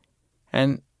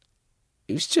 and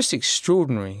it was just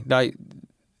extraordinary. Like,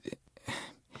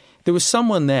 there was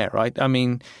someone there, right? I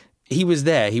mean, he was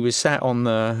there. He was sat on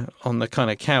the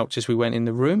kind of couch as we went in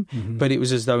the room, but it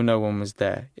was as though no one was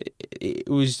there. It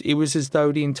was as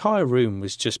though the entire room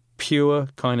was just pure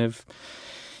kind of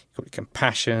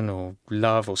compassion or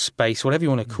love or space, whatever you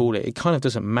want to call it. It kind of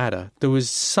doesn't matter. There was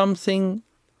something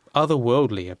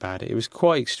otherworldly about it. It was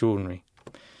quite extraordinary.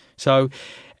 So,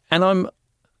 and I'm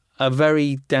a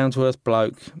very down-to-earth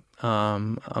bloke.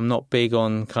 I'm not big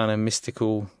on kind of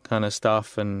mystical kind of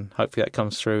stuff, and hopefully that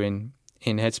comes through in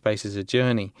Headspace as a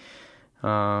journey.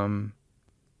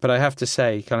 But I have to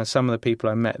say, kind of some of the people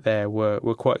I met there were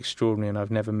quite extraordinary, and I've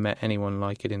never met anyone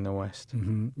like it in the West.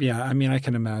 Yeah, I mean, I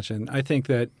can imagine. I think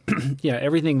that,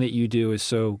 everything that you do is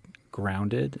so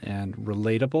grounded and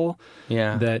relatable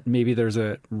that maybe there's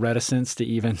a reticence to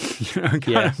even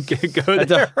go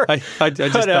there. I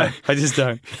just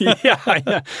don't.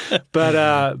 But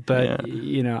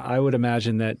I would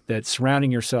imagine that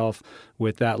surrounding yourself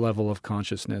with that level of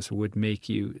consciousness would make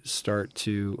you start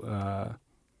to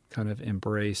kind of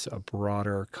embrace a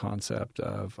broader concept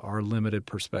of our limited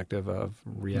perspective of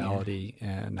reality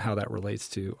and how that relates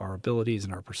to our abilities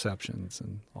and our perceptions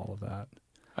and all of that.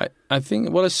 I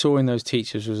think what I saw in those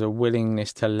teachers was a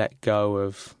willingness to let go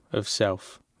of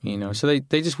self, you know. So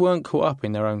they just weren't caught up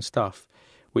in their own stuff,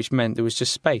 which meant there was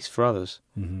just space for others.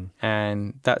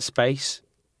 And that space,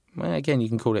 well, again, you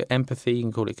can call it empathy, you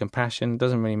can call it compassion, it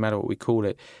doesn't really matter what we call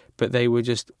it, but they were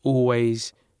just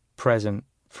always present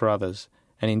for others.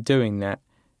 And in doing that,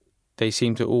 they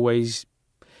seemed to always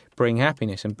bring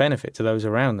happiness and benefit to those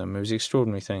around them. It was an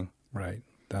extraordinary thing. Right.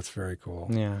 That's very cool.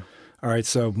 Yeah. All right,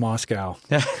 so Moscow.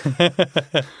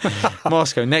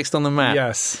 Moscow, next on the map.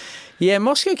 Yes. Yeah,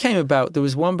 Moscow came about. There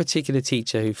was one particular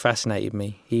teacher who fascinated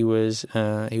me. He was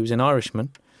an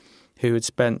Irishman who had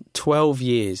spent 12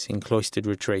 years in cloistered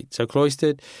retreat. So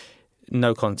cloistered,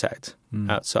 no contact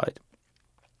outside.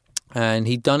 And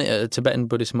he'd done it at a Tibetan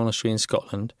Buddhist monastery in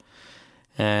Scotland.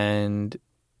 And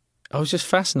I was just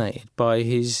fascinated by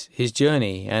his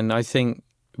journey, and I think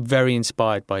very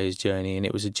inspired by his journey. And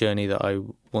it was a journey that I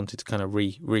wanted to kind of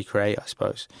recreate, I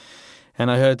suppose. And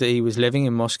I heard that he was living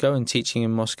in Moscow and teaching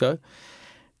in Moscow.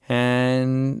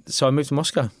 And so I moved to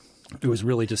Moscow. It was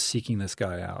really just seeking this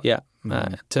guy out. Yeah,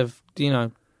 to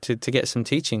get some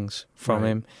teachings from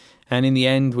him. And in the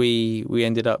end, we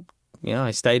ended up,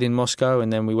 I stayed in Moscow,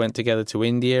 and then we went together to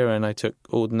India, and I took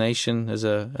ordination as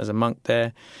a monk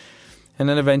there. And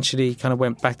then eventually kind of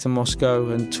went back to Moscow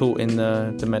and taught in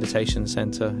the meditation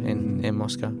center in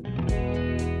Moscow.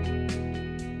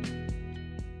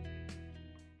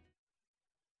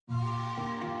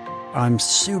 I'm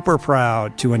super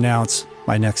proud to announce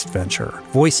my next venture,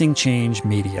 Voicing Change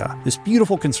Media. This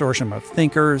beautiful consortium of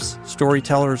thinkers,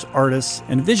 storytellers, artists,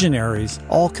 and visionaries,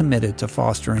 all committed to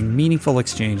fostering meaningful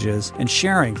exchanges and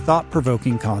sharing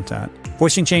thought-provoking content.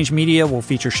 Voicing Change Media will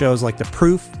feature shows like The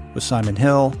Proof with Simon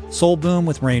Hill, Soul Boom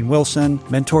with Rainn Wilson,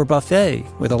 Mentor Buffet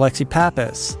with Alexi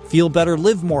Pappas, Feel Better,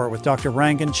 Live More with Dr.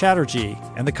 Rangan Chatterjee,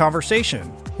 and The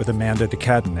Conversation with Amanda de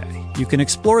Cadenet. You can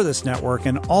explore this network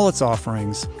and all its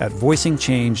offerings at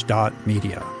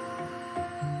voicingchange.media.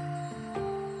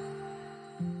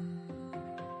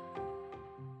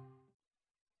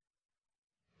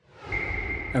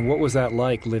 And what was that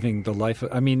like, living the life?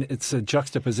 I mean, it's a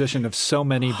juxtaposition of so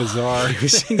many bizarre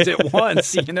things at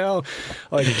once,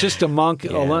 like just a monk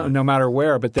alone, no matter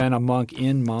where, but then a monk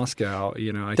in Moscow,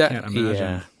 I can't imagine.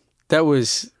 Yeah. That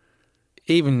was,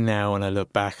 even now when I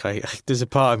look back, there's a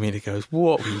part of me that goes,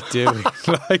 what were you doing?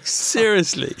 Like,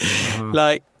 seriously.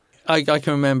 Like, I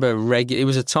can remember it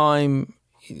was a time,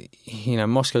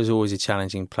 Moscow's always a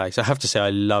challenging place. I have to say I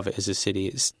love it as a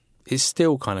city. It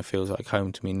still kind of feels like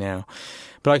home to me now.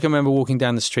 But I can remember walking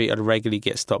down the street, I'd regularly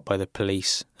get stopped by the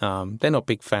police. They're not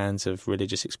big fans of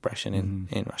religious expression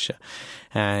in Russia.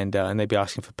 And they'd be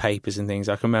asking for papers and things.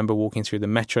 I can remember walking through the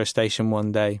metro station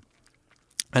one day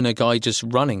and a guy just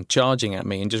charging at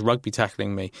me and just rugby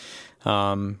tackling me.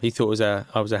 He thought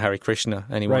I was a Hare Krishna.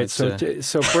 And he wanted to...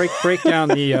 So break down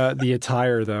the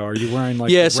attire, though. Are you wearing a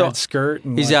red skirt?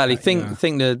 And exactly.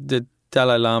 Think the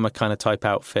Dalai Lama kind of type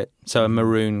outfit, so a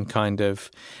maroon kind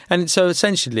of, and so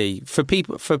essentially for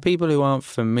people who aren't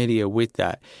familiar with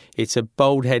that, it's a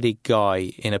bald-headed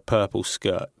guy in a purple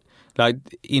skirt. Like,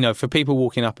 for people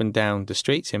walking up and down the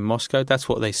streets in Moscow, that's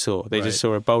what they saw. They just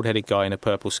saw a bald-headed guy in a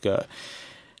purple skirt,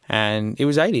 and it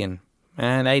was alien.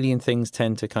 And alien things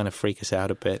tend to kind of freak us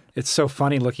out a bit. It's so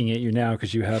funny looking at you now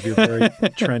because you have your very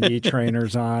trendy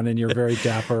trainers on and you're very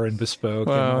dapper and bespoke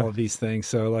and all of these things.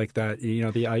 So like that,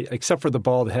 except for the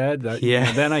bald head,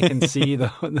 then I can see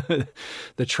the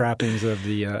trappings of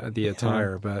the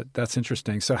attire. But that's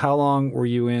interesting. So how long were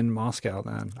you in Moscow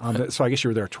then? So I guess you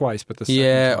were there twice, but the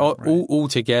second time, all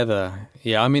together.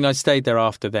 Yeah, I mean, I stayed there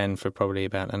after then for probably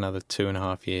about another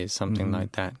 2.5 years, something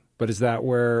like that. But is that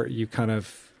where you kind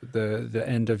of the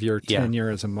end of your tenure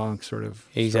as a monk sort of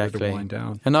started to wind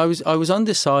down? And I was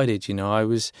undecided. I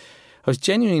was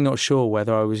genuinely not sure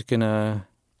whether I was gonna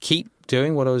keep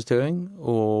doing what I was doing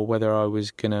or whether I was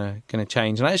gonna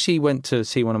change. And I actually went to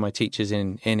see one of my teachers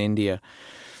in India,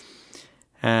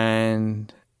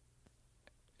 and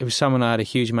it was someone I had a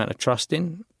huge amount of trust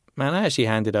in. Man, I actually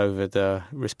handed over the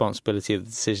responsibility of the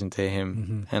decision to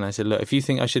him, and I said, "Look, if you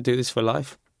think I should do this for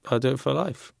life, I'll do it for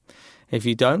life. If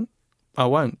you don't, I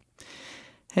won't."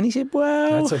 And he said,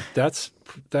 "Well, that's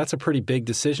a pretty big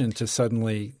decision to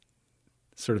suddenly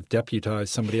sort of deputize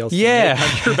somebody else on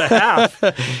your behalf.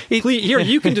 Please, here,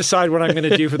 you can decide what I'm going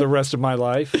to do for the rest of my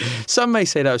life." Some may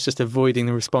say that was just avoiding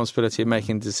the responsibility of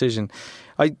making the decision.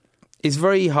 it's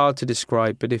very hard to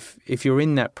describe, but if you're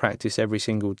in that practice every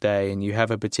single day and you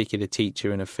have a particular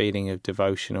teacher and a feeling of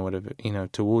devotion or whatever,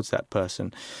 towards that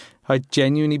person, I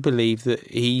genuinely believe that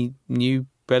he knew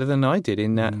better than I did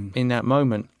in that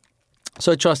moment.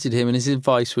 So I trusted him, and his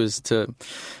advice was to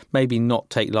maybe not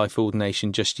take life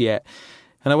ordination just yet.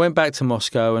 And I went back to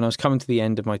Moscow, and I was coming to the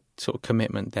end of my sort of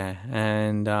commitment there.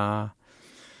 And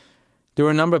there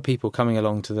were a number of people coming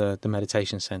along to the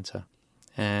meditation center.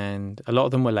 And a lot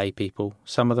of them were lay people.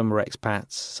 Some of them were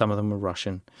expats. Some of them were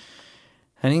Russian.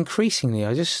 And increasingly,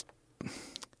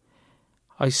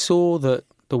 I saw that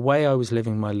the way I was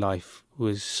living my life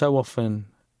was so often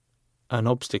an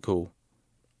obstacle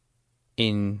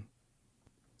in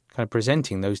kind of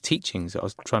presenting those teachings that I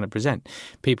was trying to present.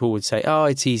 People would say, oh,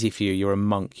 it's easy for you. You're a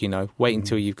monk, Wait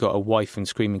until you've got a wife and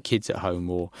screaming kids at home.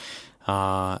 Or,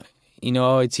 oh,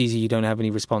 it's easy. You don't have any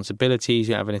responsibilities.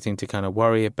 You don't have anything to kind of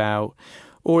worry about.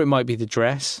 Or it might be the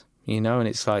dress, and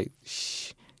it's like,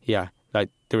 yeah, like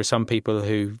there are some people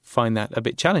who find that a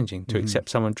bit challenging to accept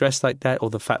someone dressed like that,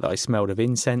 or the fact that I smelled of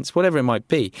incense, whatever it might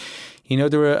be.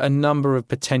 There are a number of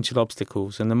potential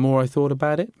obstacles. And the more I thought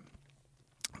about it,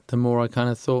 the more I kind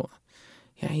of thought,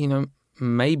 yeah,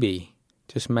 maybe,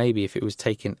 just maybe, if it was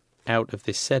taken out of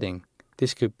this setting,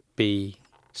 this could be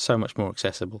so much more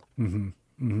accessible. Mm-hmm.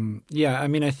 Mm-hmm. Yeah, I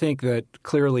mean, I think that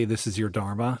clearly this is your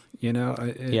dharma.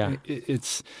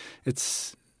 It's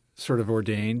sort of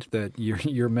ordained that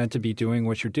you're meant to be doing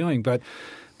what you're doing. But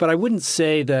I wouldn't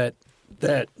say that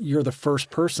you're the first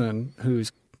person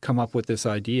who's come up with this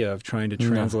idea of trying to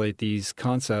translate these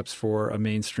concepts for a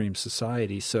mainstream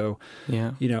society. So,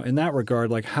 in that regard,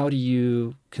 like, how do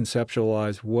you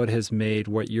conceptualize what has made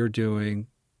what you're doing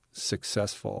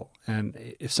successul? And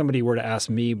if somebody were to ask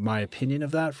me my opinion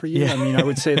of that for you, I mean, I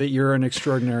would say that you're an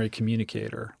extraordinary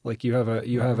communicator. Like, you have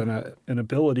an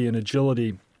ability, an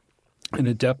agility, an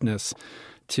adeptness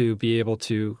to be able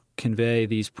to convey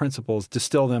these principles,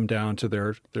 distill them down to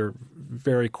their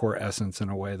very core essence in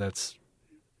a way that's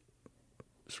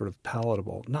sort of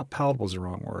palatable. Not palatable is the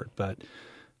wrong word, but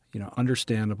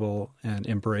understandable and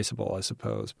embraceable, I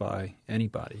suppose, by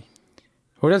anybody.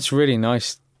 Well, that's really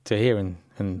nice to hear,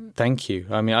 and thank you.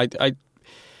 I mean, I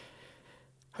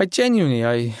genuinely,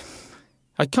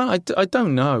 I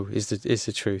don't know is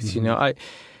the truth. Mm-hmm.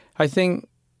 I think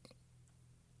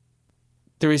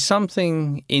there is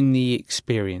something in the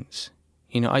experience.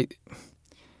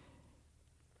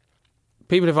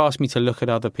 People have asked me to look at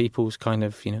other people's kind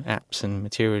of, apps and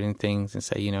material and things and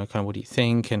say, kind of, what do you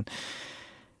think? And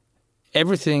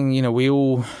everything, we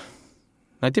all,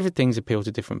 different things appeal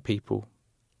to different people.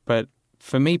 But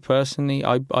for me personally,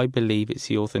 I believe it's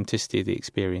the authenticity of the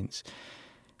experience.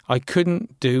 I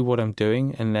couldn't do what I'm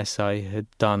doing unless I had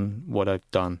done what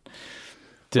I've done.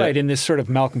 Right, in this sort of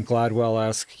Malcolm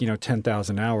Gladwell-esque,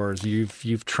 10,000 hours,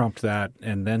 you've trumped that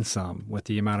and then some with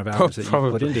the amount of hours that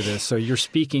you've put into this. So you're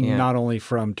speaking not only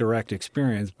from direct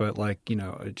experience, but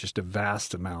just a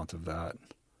vast amount of that.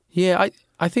 Yeah,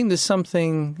 I think there's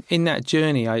something in that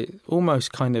journey,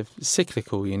 almost kind of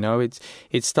cyclical,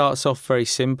 It starts off very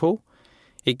simple.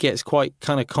 It gets quite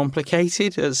kind of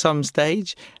complicated at some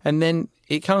stage, and then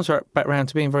it comes back around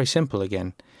to being very simple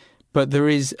again. But there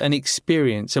is an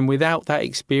experience, and without that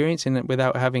experience and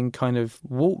without having kind of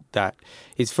walked that,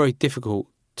 it's very difficult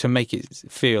to make it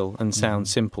feel and sound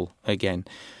simple again.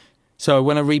 So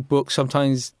when I read books,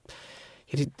 sometimes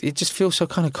it just feels so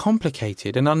kind of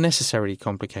complicated and unnecessarily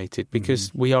complicated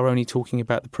because we are only talking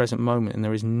about the present moment, and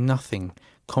there is nothing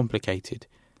complicated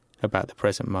about the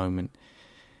present moment.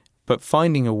 But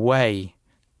finding a way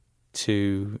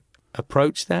to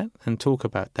approach that and talk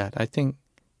about that, I think,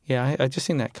 I just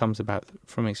think that comes about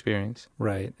from experience.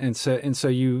 Right. And so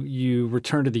you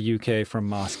returned to the UK from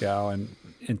Moscow and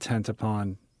intent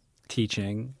upon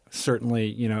teaching,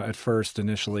 certainly, at first,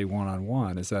 initially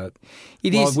one-on-one. Is that...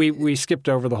 It is. We skipped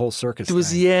over the whole circus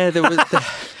thing. There was...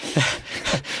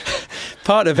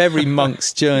 Part of every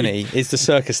monk's journey is the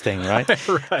circus thing, right?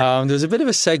 Right. There's a bit of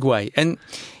a segue. And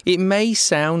it may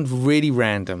sound really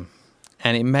random,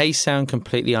 and it may sound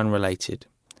completely unrelated.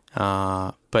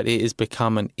 But it has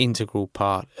become an integral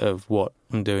part of what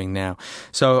I'm doing now.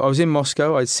 So I was in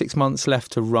Moscow. I had 6 months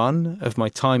left to run of my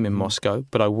time in Moscow,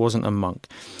 but I wasn't a monk.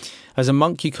 As a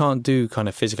monk, you can't do kind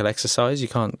of physical exercise. You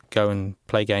can't go and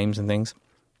play games and things.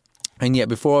 And yet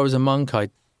before I was a monk,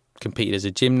 I competed as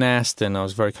a gymnast, and I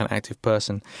was a very kind of active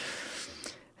person.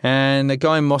 And a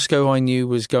guy in Moscow I knew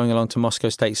was going along to Moscow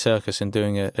State Circus and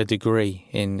doing a degree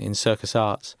in circus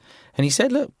arts. And he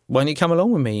said, look, why don't you come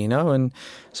along with me, And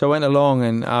so I went along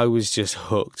and I was just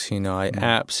hooked, I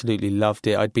absolutely loved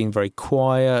it. I'd been very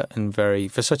quiet and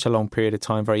for such a long period of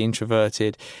time, very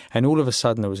introverted. And all of a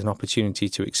sudden there was an opportunity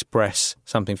to express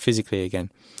something physically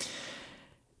again.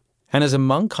 And as a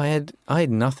monk, I had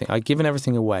nothing. I'd given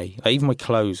everything away. Like, even my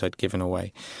clothes I'd given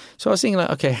away. So I was thinking,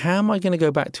 okay, how am I going to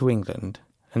go back to England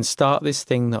and start this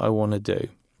thing that I want to do?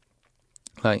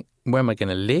 Like, where am I going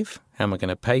to live? How am I going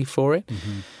to pay for it?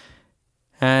 Mm-hmm.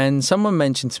 And someone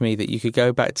mentioned to me that you could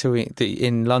go back to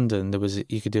in London.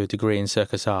 You could do a degree in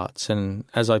circus arts, and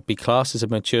as I'd be classed as a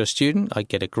mature student, I'd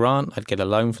get a grant, I'd get a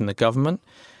loan from the government.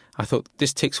 I thought,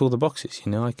 this ticks all the boxes.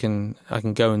 I can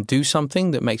go and do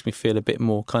something that makes me feel a bit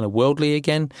more kind of worldly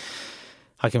again.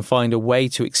 I can find a way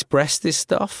to express this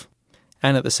stuff.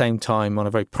 And at the same time, on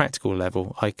a very practical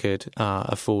level, I could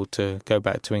afford to go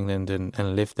back to England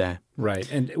and live there.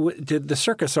 Right. And did the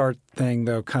circus art thing,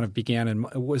 though, kind of began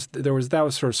that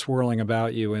was sort of swirling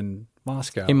about you in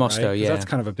Moscow? In Moscow, right? yeah. That's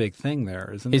kind of a big thing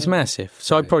there, isn't it? It's massive.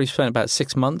 So I probably spent about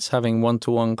 6 months having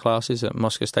one-to-one classes at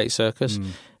Moscow State Circus,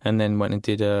 and then went and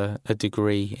did a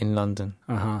degree in London.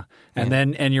 Uh-huh.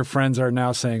 And your friends are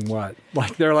now saying what?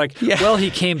 Like, they're like, well, he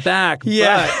came back,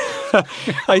 but...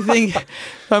 I think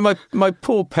my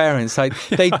poor parents,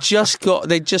 they just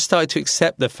started to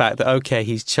accept the fact that, okay,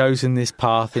 he's chosen this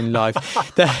path in life.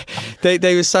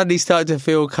 They were suddenly starting to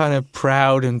feel kind of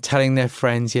proud and telling their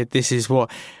friends, yeah, this is what.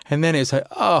 And then it was like,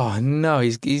 oh no,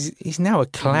 he's now a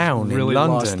clown in London. Really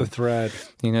lost the thread.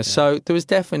 So there was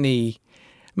definitely.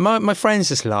 My friends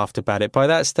just laughed about it. By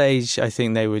that stage, I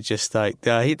think they were just like,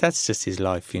 that's just his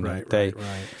life, Right. They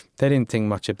didn't think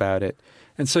much about it.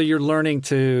 And so you're learning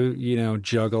to,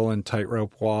 juggle and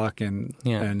tightrope walk and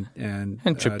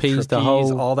trapeze, the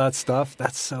whole, all that stuff.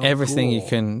 That's so everything cool. You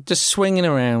can, just swinging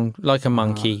around like a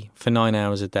monkey for 9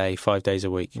 hours a day, 5 days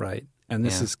a week. Right. And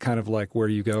this is kind of like where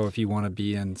you go if you want to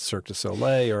be in Cirque du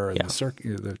Soleil or in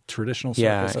the traditional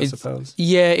circus, I suppose.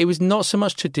 Yeah, it was not so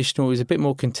much traditional. It was a bit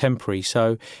more contemporary.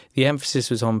 So the emphasis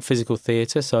was on physical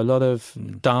theatre, so a lot of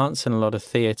dance and a lot of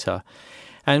theatre.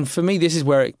 And for me, this is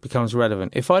where it becomes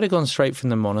relevant. If I'd have gone straight from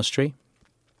the monastery,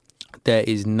 there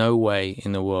is no way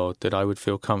in the world that I would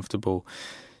feel comfortable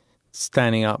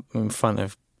standing up in front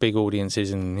of big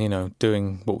audiences and,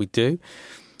 doing what we do.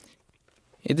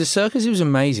 At the circus, it was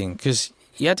amazing because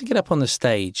you had to get up on the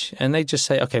stage and they'd just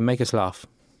say, okay, make us laugh.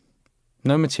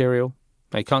 No material.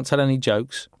 You can't tell any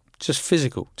jokes. Just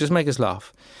physical. Just make us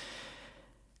laugh.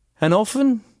 And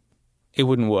often it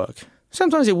wouldn't work.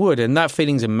 Sometimes it would, and that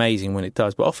feeling's amazing when it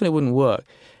does, but often it wouldn't work.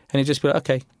 And it'd just be like,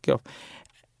 okay, get off.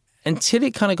 Until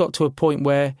it kind of got to a point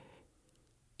where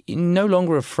you're no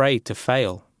longer afraid to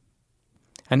fail.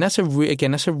 And that's a really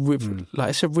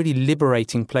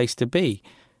liberating place to be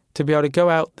able to go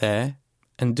out there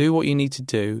and do what you need to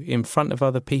do in front of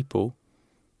other people,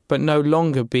 but no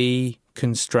longer be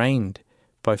constrained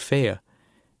by fear.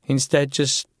 Instead,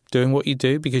 just doing what you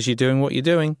do because you're doing what you're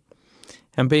doing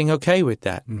and being okay with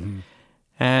that. Mm-hmm.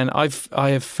 And I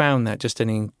have found that just an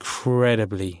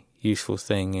incredibly useful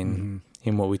thing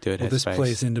in what we do at Headspace. This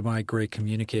plays into my great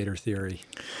communicator theory.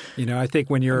 I think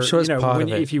when you're,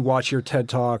 if you watch your TED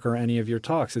Talk or any of your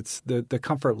talks, it's the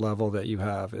comfort level that you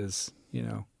have is,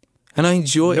 and I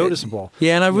enjoy noticeable.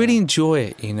 Yeah, and I really enjoy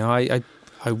it. I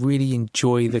really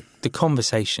enjoy the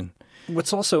conversation.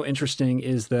 What's also interesting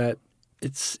is that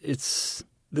it's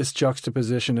this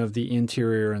juxtaposition of the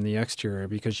interior and the exterior,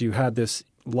 because you had this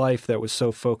life that was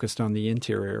so focused on the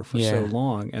interior for so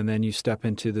long, and then you step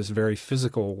into this very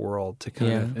physical world to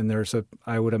kind of, and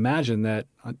I would imagine that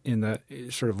in the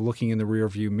sort of looking in the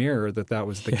rearview mirror, that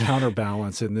was the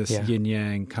counterbalance in this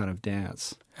yin-yang kind of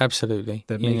dance. Absolutely.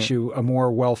 That makes you a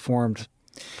more well-formed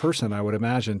person, I would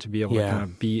imagine, to be able to kind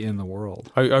of be in the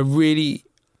world. I really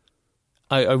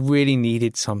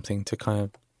needed something to kind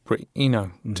of,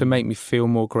 to make me feel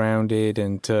more grounded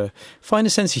and to find a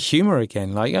sense of humor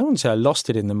again. Like, I wouldn't say I lost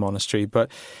it in the monastery, but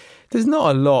there's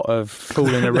not a lot of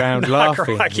fooling around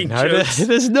laughing.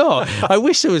 There's not. I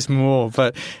wish there was more,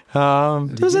 but there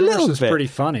was a little bit. It was pretty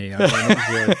funny.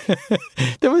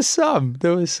 There was some,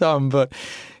 but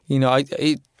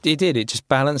it did. It just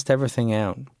balanced everything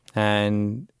out.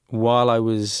 And while I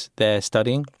was there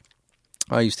studying,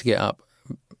 I used to get up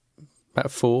about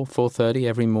 4:30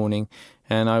 every morning.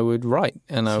 And I would write,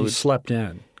 and you slept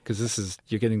in, because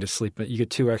you're getting to sleep. You get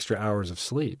 2 extra hours of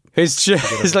sleep. It's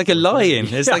like a lie-in.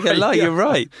 It's like a lie. You're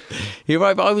right.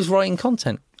 But I was writing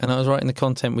content, and I was writing the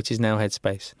content which is now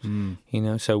Headspace.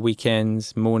 So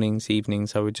weekends, mornings,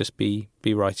 evenings, I would just be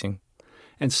writing.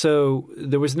 And so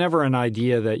there was never an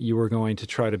idea that you were going to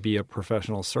try to be a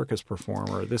professional circus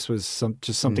performer. This was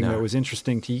just something that was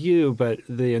interesting to you, but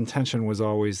the intention was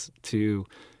always to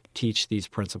teach these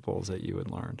principles that you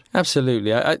had learned.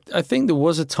 Absolutely. I think there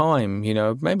was a time,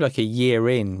 maybe like a year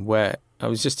in, where I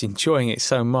was just enjoying it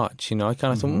so much. I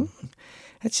kind of thought,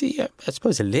 actually, I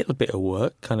suppose a little bit of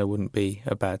work kind of wouldn't be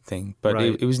a bad thing. But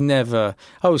it was never,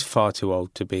 I was far too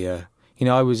old to be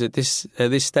I was at this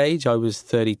stage, I was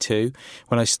 32.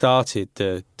 When I started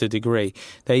the degree,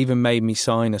 they even made me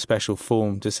sign a special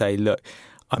form to say, look,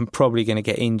 I'm probably going to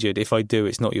get injured. If I do,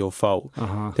 it's not your fault.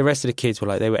 The rest of the kids were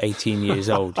like, they were 18 years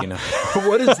old,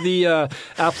 What is the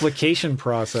application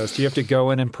process? Do you have to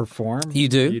go in and perform? You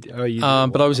do. You do.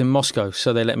 But I was in Moscow,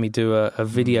 so they let me do a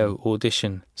video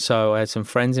audition. So I had some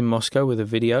friends in Moscow with a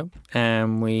video,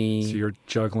 and So you're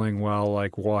juggling while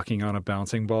like walking on a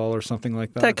bouncing ball or something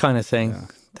like that? That kind of thing. Yeah.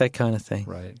 That kind of thing.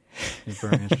 Right. It's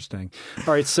very interesting.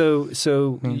 All right. So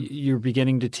you're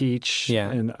beginning to teach. Yeah.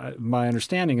 And my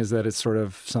understanding is that it's sort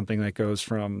of something that goes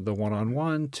from the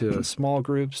one-on-one to small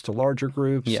groups to larger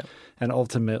groups. Yeah. And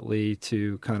ultimately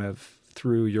to kind of,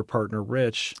 through your partner,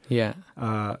 Rich,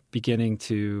 beginning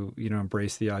to,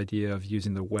 embrace the idea of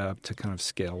using the web to kind of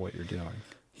scale what you're doing.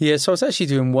 Yeah, so I was actually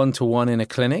doing one-to-one in a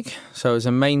clinic. So it was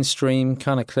a mainstream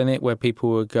kind of clinic where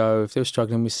people would go if they were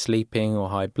struggling with sleeping or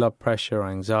high blood pressure or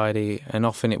anxiety, and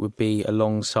often it would be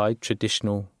alongside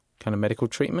traditional kind of medical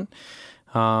treatment.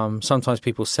 Sometimes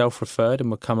people self-referred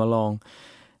and would come along.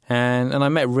 And I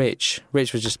met Rich.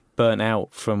 Rich was just burnt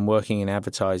out from working in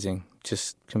advertising,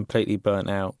 just completely burnt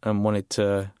out, and wanted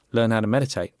to learn how to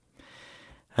meditate.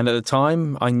 And at the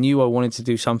time, I knew I wanted to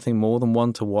do something more than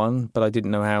one-to-one, but I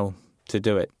didn't know how to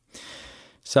do it.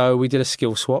 So we did a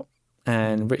skill swap,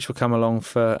 and Rich would come along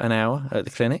for an hour at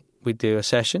the clinic. We'd do a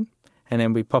session, and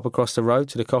then we'd pop across the road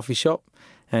to the coffee shop,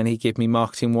 and he'd give me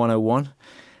Marketing 101.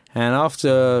 And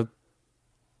after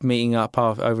meeting up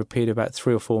over a period of about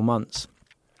 3 or 4 months,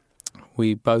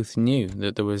 we both knew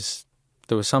that there was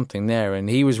something there, and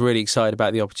he was really excited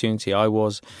about the opportunity. I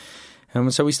was.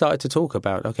 And so we started to talk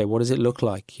about, okay, what does it look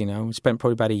like? We spent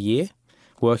probably about a year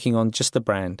working on just the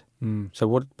brand. So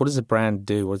what does a brand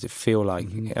do? What does it feel like?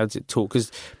 How does it talk?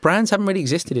 Because brands haven't really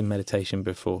existed in meditation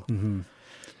before.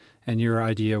 And your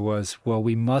idea was, well,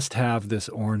 we must have this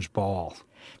orange ball.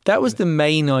 That was the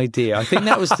main idea. I think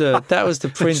that was the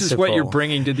principle. This is what you're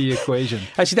bringing to the equation.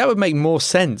 Actually, that would make more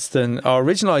sense than our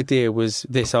original idea was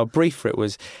this. Our brief for it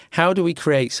was, how do we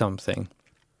create something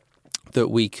that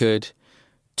we could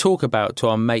talk about to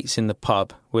our mates in the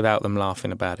pub without them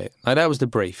laughing about it? Like, that was the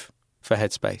brief for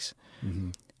Headspace.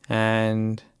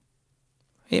 And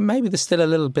maybe there's still a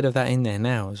little bit of that in there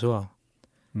now as well.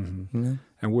 And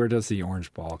where does the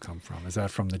orange ball come from? Is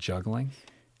that from the juggling?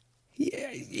 Yeah,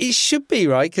 it should be,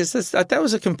 right? Because that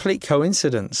was a complete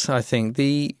coincidence, I think.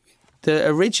 The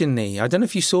originally, I don't know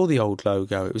if you saw the old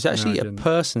logo. It was actually a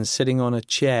person sitting on a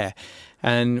chair,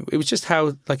 and it was just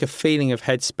how like a feeling of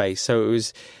Headspace. So it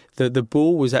was the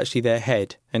ball was actually their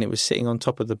head, and it was sitting on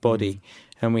top of the body,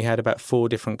 and we had about 4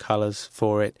 different colours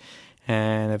for it.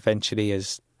 And eventually,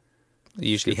 as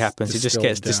usually happens, it just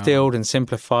gets distilled and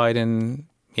simplified, and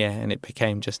it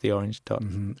became just the orange dot.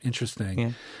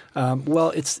 Interesting. Yeah.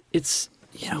 Well, it's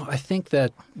I think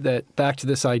that back to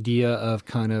this idea of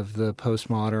kind of the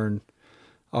postmodern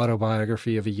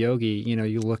autobiography of a yogi.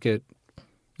 You look at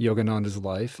Yogananda's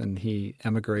life, and he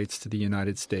emigrates to the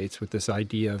United States with this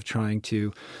idea of trying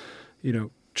to,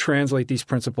 translate these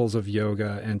principles of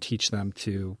yoga and teach them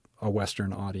to a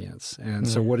Western audience. And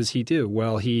so what does he do?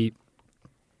 Well, he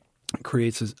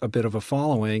creates a bit of a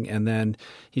following, and then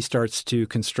he starts to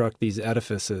construct these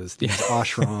edifices, these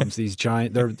ashrams, these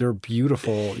giant, they're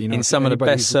beautiful. In some of the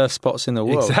best surf spots in the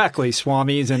world. Exactly.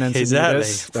 Swamis and Encinitas.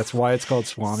 Exactly. That's why it's called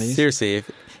Swamis. Seriously,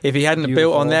 if he hadn't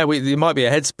built on there, there might be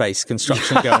a Headspace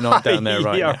construction going on down there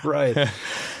right now. Yeah, right.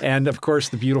 And of course,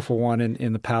 the beautiful one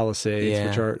in the Palisades,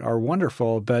 which are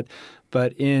wonderful. But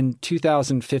in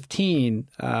 2015,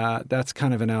 that's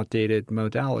kind of an outdated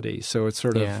modality. So it's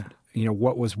sort of,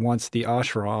 what was once the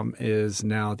ashram is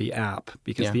now the app,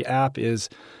 because the app is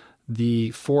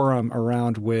the forum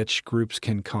around which groups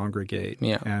can congregate.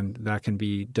 Yeah. And that can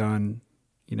be done,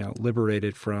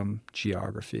 liberated from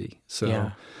geography.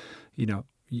 So,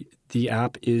 the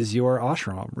app is your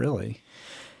ashram, really.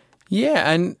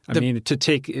 Yeah, and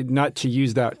not to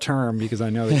use that term, because I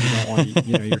know that you don't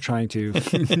want, you're trying to,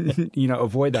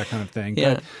 avoid that kind of thing.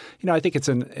 Yeah. But, I think it's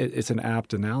an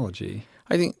apt analogy.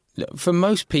 I think for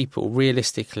most people,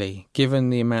 realistically, given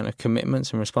the amount of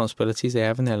commitments and responsibilities they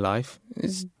have in their life,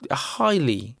 it's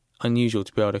highly unusual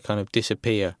to be able to kind of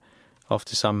disappear off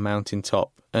to some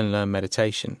mountaintop and learn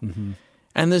meditation.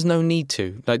 And there's no need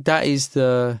to. Like, that is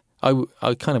I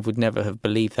kind of would never have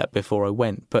believed that before I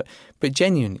went. But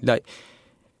genuinely, like,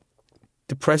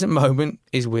 the present moment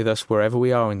is with us wherever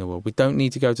we are in the world. We don't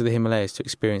need to go to the Himalayas to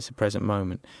experience the present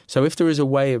moment. So if there is a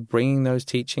way of bringing those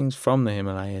teachings from the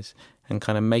Himalayas and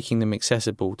kind of making them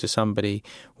accessible to somebody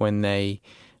when they're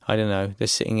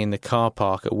sitting in the car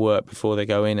park at work before they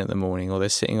go in the morning, or they're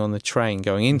sitting on the train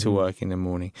going into work in the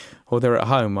morning, or they're at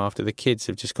home after the kids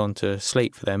have just gone to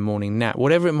sleep for their morning nap,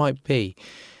 whatever it might be,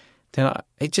 then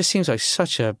it just seems like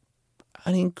such an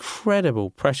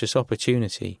incredible, precious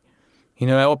opportunity. You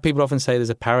know, people often say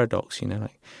there's a paradox, you know,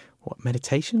 like, what,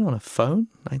 meditation on a phone?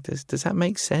 Like, does that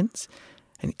make sense?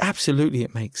 And absolutely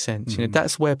it makes sense. You know,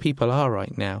 that's where people are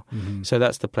right now. So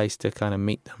that's the place to kind of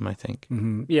meet them, I think.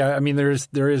 Yeah, I mean, there is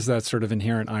that sort of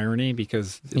inherent irony,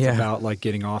 because it's about like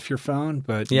getting off your phone,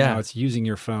 but you know, it's using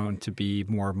your phone to be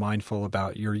more mindful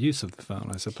about your use of the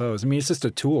phone, I suppose. I mean, it's just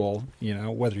a tool, you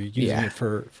know, whether you're using it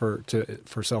for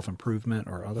self-improvement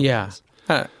or otherwise.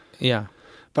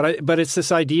 But it's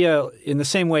this idea, in the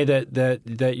same way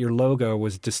that your logo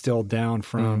was distilled down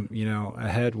from you know, a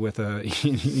head with a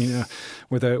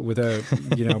with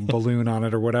a balloon on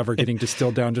it or whatever, getting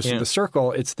distilled down just from the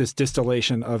circle. It's this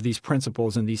distillation of these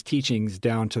principles and these teachings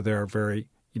down to their very,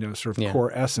 you know, sort of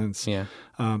core essence,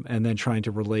 and then trying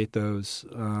to relate those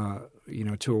you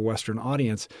know, to a Western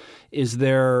audience. Is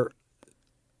there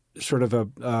sort of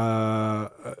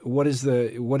what is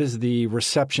the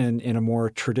reception in a more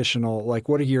traditional, like,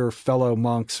 what are your fellow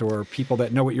monks or people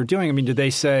that know what you're doing? I mean, do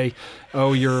they say,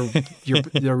 "Oh, you're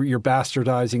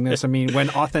bastardizing this"? I mean, when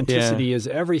authenticity is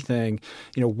everything,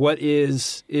 you know, what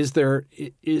is there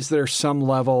some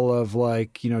level of,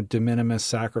 like, you know, de minimis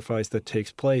sacrifice that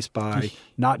takes place by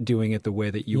not doing it the way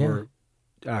that you were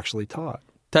actually taught?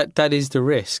 That is the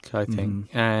risk, I think,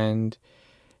 and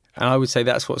I would say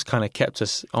that's what's kind of kept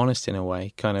us honest in a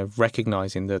way, kind of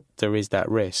recognizing that there is that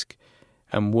risk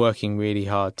and working really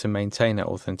hard to maintain that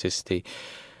authenticity.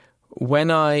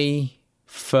 When I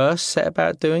first set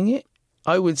about doing it,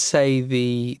 I would say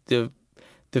the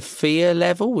fear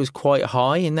level was quite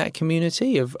high in that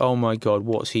community of, oh my God,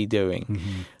 what's he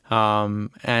doing?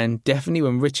 And definitely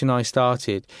when Rich and I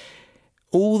started,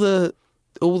 all the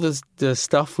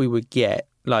stuff we would get,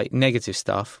 like negative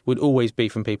stuff, would always be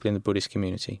from people in the Buddhist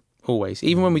community. Always.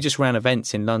 Even when we just ran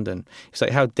events in London, it's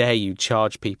like, how dare you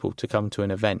charge people to come to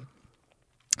an event?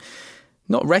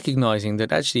 Not recognizing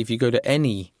that actually if you go to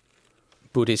any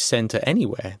Buddhist centre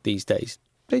anywhere these days,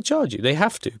 they charge you. They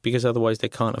have to, because otherwise they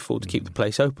can't afford to keep the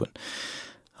place open.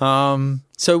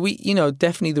 So we, you know,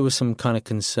 definitely there was some kind of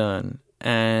concern,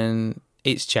 and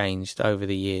it's changed over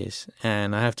the years.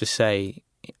 And I have to say,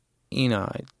 you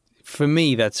know, for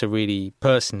me, that's a really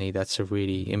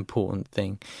important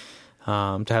thing.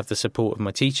 To have the support of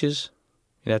my teachers,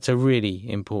 that's a really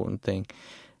important thing.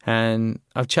 And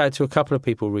I've chatted to a couple of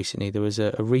people recently. There was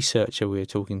a researcher we were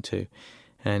talking to,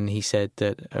 and he said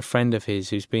that a friend of his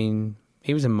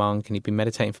he was a monk and he'd been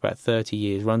meditating for about 30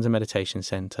 years, runs a meditation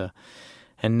centre.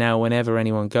 And now whenever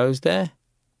anyone goes there,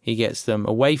 he gets them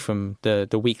away from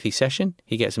the weekly session,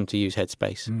 he gets them to use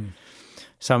Headspace.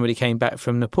 Somebody came back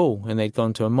from Nepal and they'd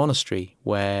gone to a monastery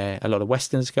where a lot of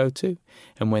Westerners go to.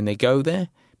 And when they go there,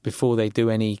 before they do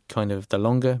any kind of the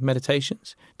longer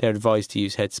meditations, they're advised to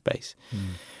use Headspace.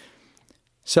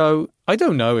 So I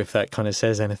don't know if that kind of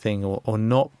says anything or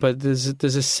not, but there's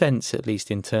a sense, at least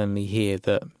internally here,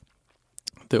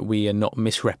 that we are not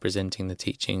misrepresenting the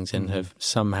teachings and have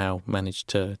somehow managed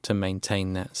to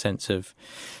maintain that sense of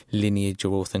lineage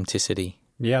or authenticity.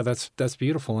 Yeah, that's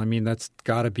beautiful. I mean, that's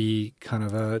got to be kind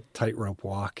of a tightrope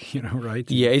walk, you know, right?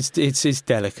 Yeah, it's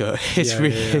delicate. It's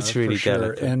really sure.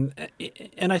 delicate.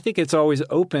 And I think it's always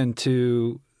open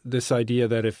to this idea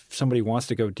that if somebody wants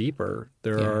to go deeper,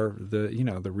 there are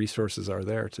the resources are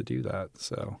there to do that.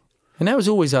 So, and that was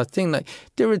always our thing. Like,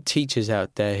 there are teachers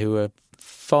out there who are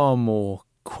far more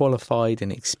qualified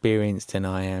and experienced than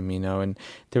I am, you know, and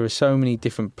there are so many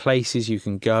different places you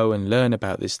can go and learn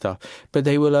about this stuff, but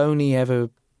they will only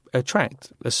ever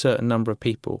attract a certain number of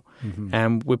people.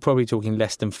 And we're probably talking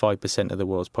less than 5% of the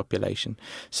world's population.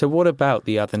 So what about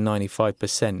the other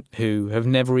 95% who have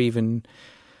never even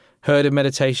heard of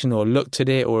meditation or looked at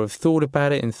it or have thought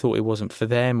about it and thought it wasn't for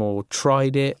them, or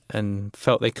tried it and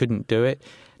felt they couldn't do it?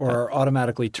 Or are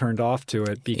automatically turned off to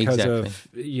it because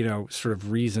Exactly. of, sort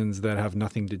of reasons that have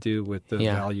nothing to do with the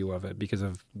value of it, because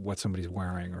of what somebody's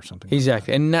wearing or something.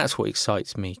 Exactly. Like that. And that's what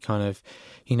excites me, kind of,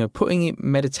 putting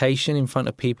meditation in front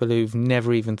of people who've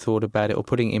never even thought about it, or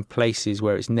putting it in places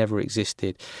where it's never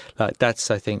existed. Like, that's,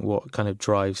 I think, what kind of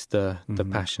drives the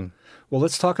passion. Well,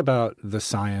 let's talk about the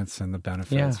science and the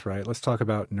benefits, right? Let's talk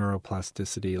about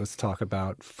neuroplasticity. Let's talk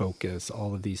about focus,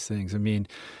 all of these things. I mean,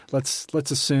 let's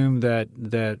assume that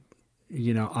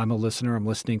I'm a listener, I'm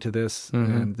listening to this,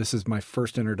 and this is my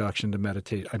first introduction to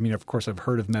meditate. I mean, of course, I've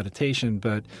heard of meditation,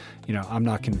 but, I'm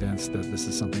not convinced that this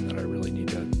is something that I really need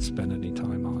to spend any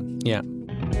time on. Yeah.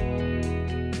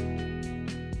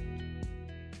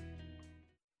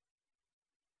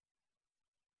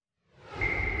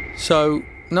 So,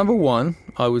 number one,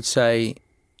 I would say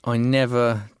I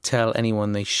never tell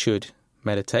anyone they should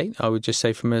meditate. I would just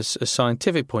say, from a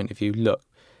scientific point of view, look,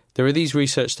 there are these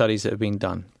research studies that have been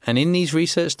done. And in these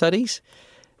research studies,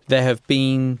 there have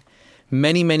been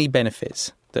many, many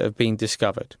benefits that have been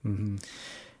discovered. Mm-hmm.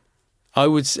 I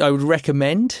would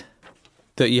recommend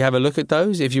that you have a look at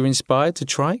those. If you're inspired to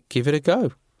try it, give it a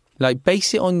go. Like,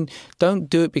 base it on, don't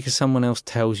do it because someone else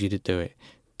tells you to do it.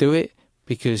 Do it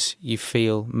because you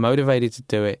feel motivated to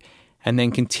do it, and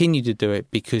then continue to do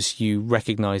it because you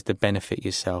recognize the benefit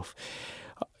yourself.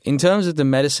 In terms of the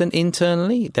medicine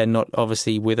internally, they're not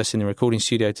obviously with us in the recording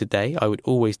studio today. I would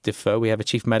always defer. We have a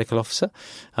chief medical officer,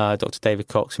 Dr. David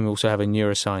Cox, and we also have a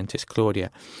neuroscientist, Claudia.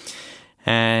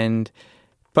 And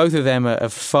both of them are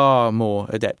far more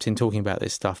adept in talking about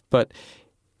this stuff. But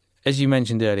as you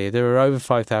mentioned earlier, there are over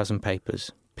 5,000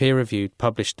 papers, peer-reviewed,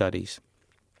 published studies,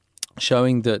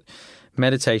 showing that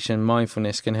meditation,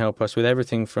 mindfulness can help us with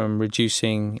everything from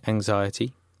reducing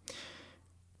anxiety,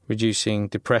 reducing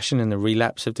depression and the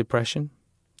relapse of depression,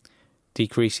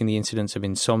 decreasing the incidence of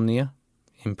insomnia,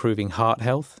 improving heart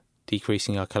health,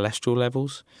 decreasing our cholesterol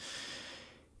levels,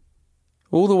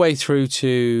 all the way through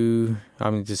to,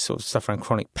 there's sort of stuff around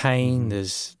chronic pain,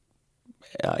 there's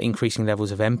increasing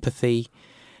levels of empathy.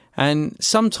 And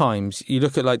sometimes you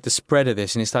look at like the spread of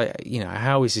this and it's like,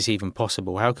 how is this even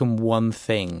possible? How can one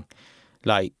thing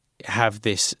have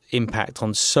this impact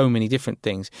on so many different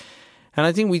things? And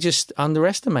I think we just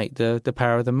underestimate the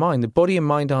power of the mind. The body and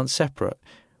mind aren't separate.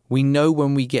 We know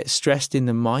when we get stressed in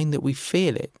the mind that we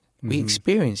feel it. We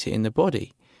experience it in the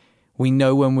body. We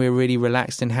know when we're really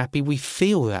relaxed and happy, we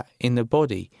feel that in the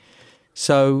body.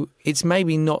 So it's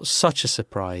maybe not such a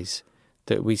surprise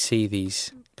that we see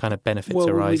these kind of benefits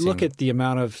arising. When we look at the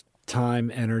amount of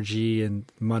time, energy, and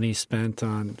money spent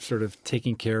on sort of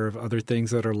taking care of other things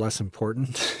that are less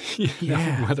important,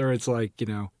 whether it's like,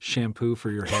 shampoo for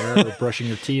your hair or brushing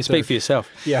your teeth. Speak for yourself.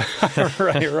 Yeah,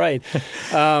 right.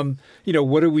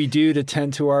 What do we do to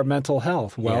tend to our mental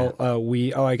health? Well,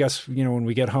 I guess, when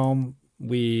we get home,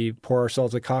 we pour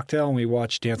ourselves a cocktail and we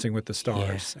watch Dancing with the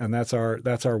Stars. Yeah. And that's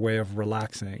our way of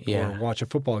relaxing, or watch a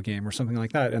football game or something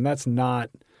like that. And that's not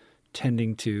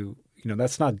tending to,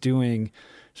 that's not doing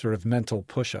sort of mental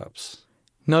push-ups.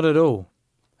 Not at all.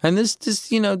 And there's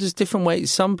different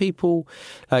ways. Some people,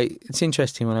 it's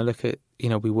interesting when I look at,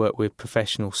 we work with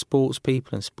professional sports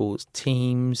people and sports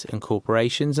teams and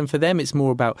corporations, and for them it's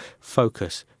more about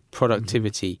focus,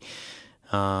 productivity.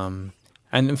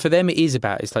 And for them it is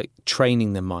about, it's like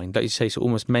training the mind, like you say, so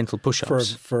almost mental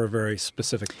push-ups. For a very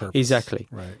specific purpose. Exactly.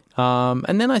 Right.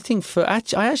 And then I think I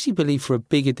actually believe for a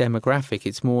bigger demographic,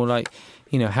 it's more like,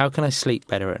 how can I sleep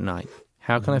better at night?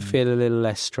 How can I feel a little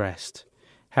less stressed?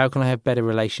 How can I have better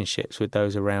relationships with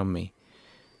those around me?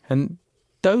 And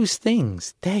those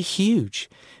things, they're huge.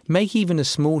 Make even a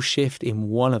small shift in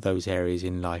one of those areas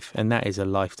in life, and that is a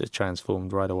life that's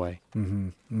transformed right away. Mm-hmm.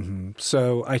 Mm-hmm.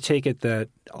 So I take it that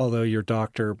although your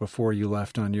doctor, before you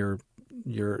left on your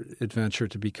adventure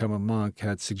to become a monk,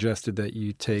 had suggested that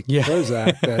you take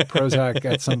Prozac, that Prozac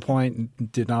at some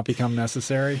point did not become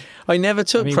necessary? I never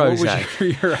took Prozac. What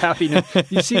was your happiness?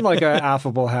 You seem like an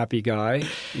affable, happy guy.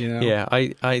 Yeah,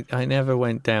 I never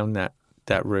went down that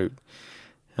route.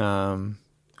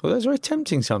 Well, that's very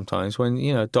tempting sometimes when,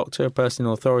 a doctor, a person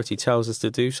in authority tells us to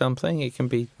do something. It can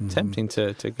be tempting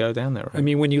to go down that road. I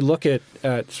mean, when you look at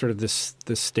sort of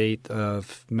the state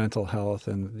of mental health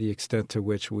and the extent to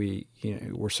which we're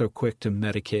so quick to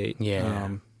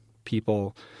medicate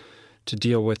people to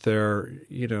deal with their,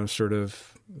 sort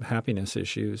of happiness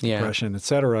issues, depression, et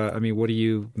cetera. I mean, what do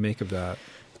you make of that?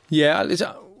 Yeah,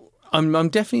 I'm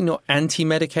definitely not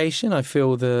anti-medication. I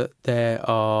feel that there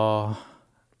are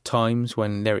times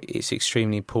when it's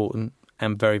extremely important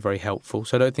and very, very helpful.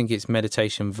 So I don't think it's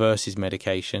meditation versus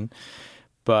medication,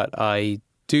 but I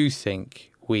do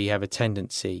think we have a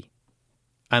tendency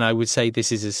and I would say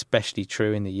this is especially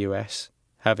true in the US,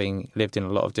 having lived in a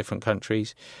lot of different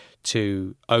countries,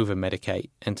 to over-medicate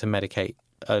and to medicate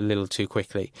a little too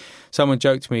quickly. Someone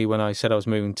joked to me when I said I was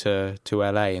moving to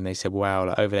LA, and they said, wow,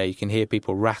 like over there you can hear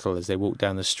people rattle as they walk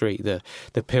down the street,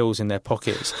 the pills in their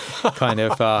pockets kind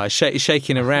of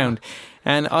shaking around.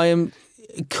 And I am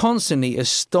constantly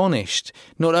astonished,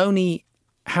 not only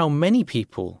how many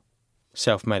people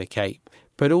self-medicate,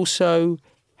 but also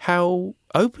how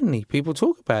openly people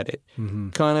talk about it. Mm-hmm.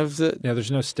 Kind of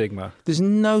there's no stigma. There's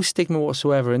no stigma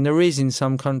whatsoever, and there is in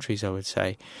some countries, I would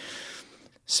say.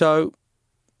 So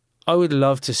I would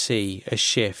love to see a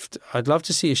shift. I'd love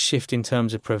to see a shift in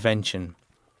terms of prevention.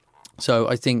 So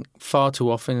I think far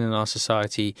too often in our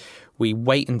society, we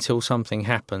wait until something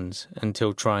happens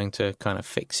until trying to kind of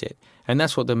fix it. And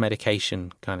that's what the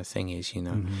medication kind of thing is, you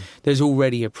know. Mm-hmm. There's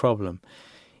already a problem.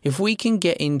 If we can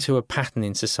get into a pattern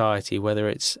in society, whether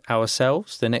it's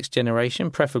ourselves, the next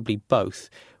generation, preferably both,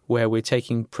 where we're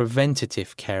taking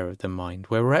preventative care of the mind,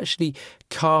 where we're actually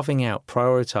carving out,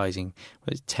 prioritizing,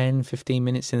 whether it's 10, 15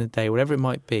 minutes in the day, whatever it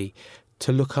might be,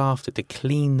 to look after, to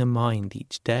clean the mind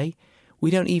each day, we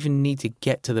don't even need to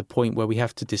get to the point where we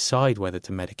have to decide whether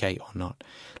to medicate or not.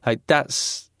 Like,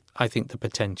 that's, I think, the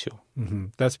potential. Mm-hmm.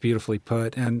 That's beautifully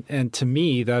put. And to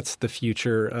me, that's the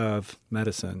future of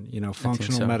medicine, you know,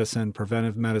 functional medicine,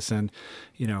 preventive medicine,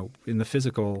 you know, in the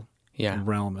physical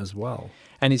realm as well.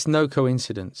 And it's no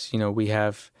coincidence. You know, we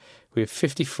have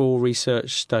 54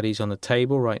 research studies on the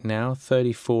table right now,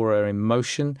 34 are in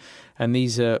motion, and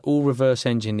these are all reverse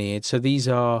engineered. So these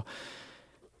are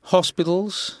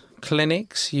hospitals,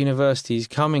 clinics, universities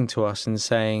coming to us and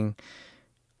saying,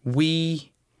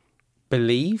 we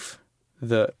believe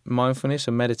that mindfulness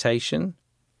and meditation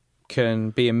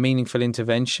can be a meaningful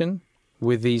intervention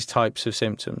with these types of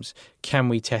symptoms. Can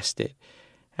we test it?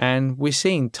 And we're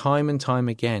seeing time and time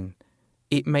again,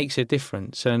 it makes a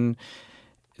difference. And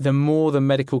the more the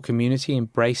medical community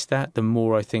embrace that, the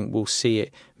more I think we'll see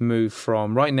it move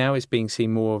from, right now it's being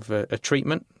seen more of a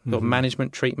treatment, mm-hmm. or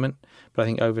management treatment, but I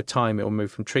think over time it will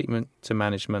move from treatment to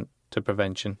management to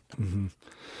prevention. Mm-hmm.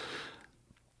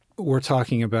 We're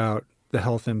talking about the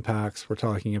health impacts, we're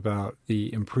talking about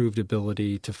the improved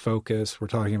ability to focus, we're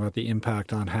talking about the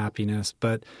impact on happiness.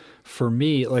 But for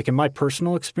me, like in my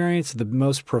personal experience, the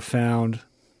most profound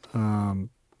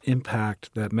impact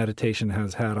that meditation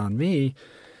has had on me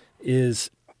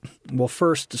is, well,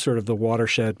 first sort of the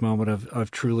watershed moment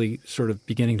of truly sort of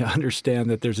beginning to understand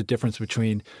that there's a difference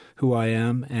between who I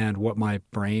am and what my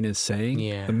brain is saying,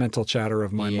 the mental chatter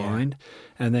of my mind.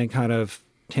 And then kind of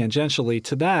tangentially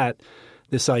to that,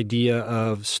 this idea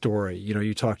of story. You know,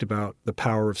 you talked about the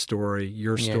power of story,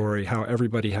 your story, how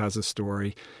everybody has a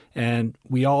story. And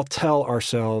we all tell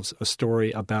ourselves a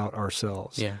story about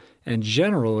ourselves. Yeah. And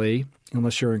generally,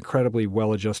 unless you're an incredibly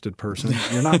well-adjusted person,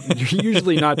 you're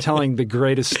usually not telling the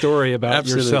greatest story about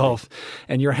yourself.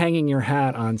 And you're hanging your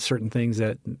hat on certain things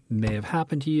that may have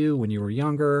happened to you when you were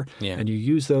younger. Yeah. And you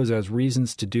use those as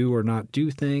reasons to do or not do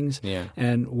things. Yeah.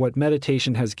 And what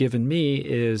meditation has given me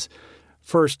is,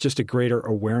 first, just a greater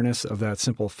awareness of that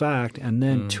simple fact, and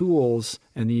then tools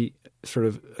and the sort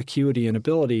of acuity and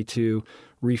ability to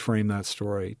reframe that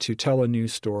story, to tell a new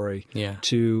story,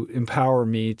 to empower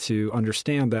me to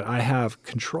understand that I have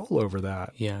control over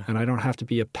that. Yeah. And I don't have to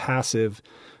be a passive,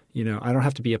 I don't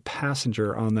have to be a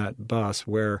passenger on that bus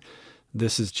where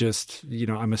this is just,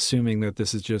 I'm assuming that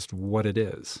this is just what it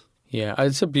is. Yeah,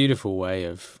 it's a beautiful way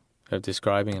of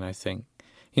describing it, I think.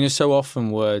 So often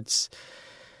words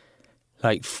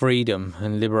like freedom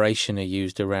and liberation are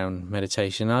used around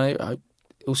meditation.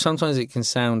 Sometimes it can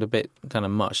sound a bit kind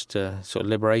of much to sort of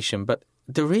liberation, but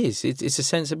there is. It's a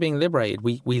sense of being liberated.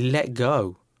 We let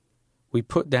go. We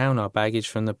put down our baggage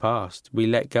from the past. We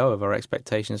let go of our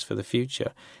expectations for the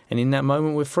future. And in that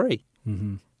moment, we're free.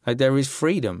 Mm-hmm. Like, there is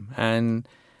freedom. And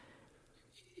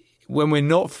when we're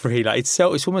not free, like it's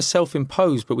almost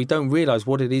self-imposed, but we don't realize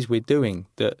what it is we're doing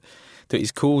that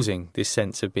is causing this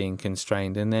sense of being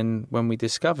constrained. And then when we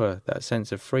discover that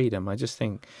sense of freedom, I just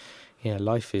think,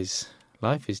 life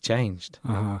is changed.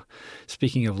 Uh-huh.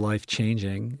 Speaking of life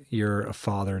changing, you're a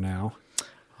father now.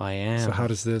 I am. So how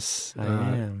does this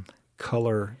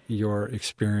color your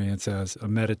experience as a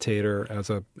meditator,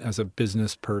 as a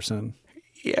business person?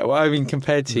 Yeah, well, I mean,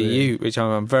 compared to you, which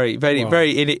I'm very, very,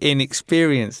 very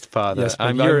inexperienced father. Yes,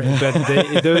 but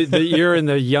you're in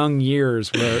the young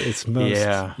years where it's most,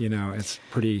 it's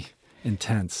pretty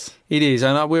intense. It is,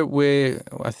 and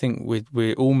I think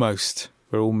we're almost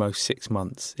 6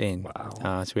 months in.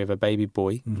 Wow. So we have a baby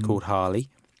boy called Harley,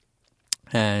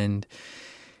 and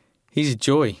he's a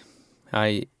joy.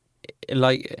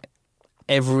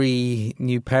 every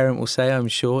new parent will say, I'm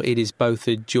sure, it is both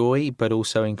a joy but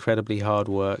also incredibly hard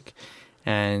work.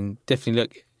 And definitely,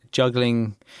 look,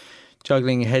 juggling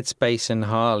Headspace and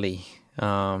Harley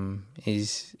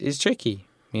is tricky,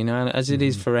 you know, as it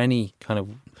is for any kind of,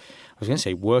 I was going to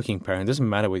say working parent. It doesn't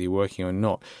matter whether you're working or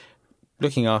not.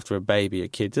 Looking after a baby, a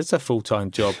kid, that's a full-time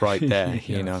job right there, Yes.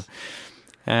 you know.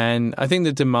 And I think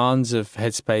the demands of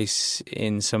Headspace,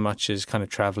 in so much as kind of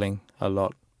traveling a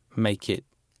lot, make it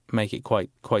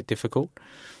quite difficult.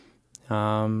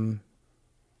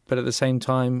 But at the same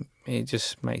time, it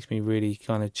just makes me really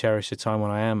kind of cherish the time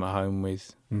when I am at home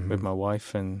with my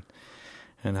wife and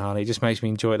Harley. It just makes me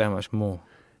enjoy it that much more.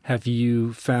 Have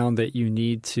you found that you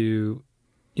need to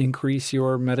increase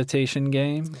your meditation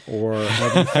game, or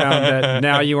have you found that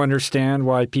now you understand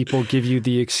why people give you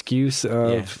the excuse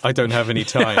of I don't have any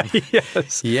time?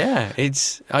 Yes. Yeah,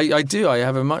 I do. I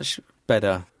have a much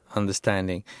better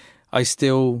understanding. I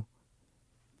still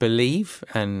believe,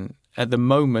 and at the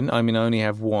moment, I mean, I only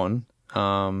have one.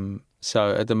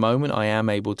 So at the moment, I am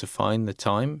able to find the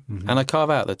time, and I carve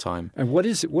out the time. And what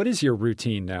is your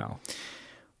routine now?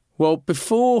 Well,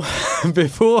 before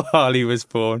Harley was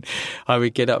born, I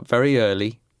would get up very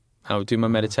early. I would do my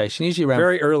meditation, usually around...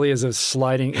 Very early is a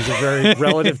very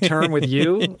relative term with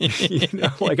you. You know,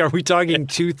 like, are we talking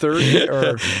 2:30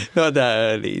 or... Not that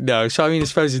early, no. So, I mean, I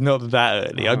suppose it's not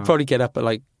that early. I'd probably get up at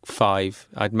like 5.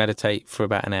 I'd meditate for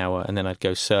about an hour, and then I'd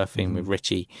go surfing with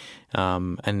Richie.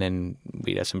 And then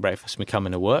we'd have some breakfast and we'd come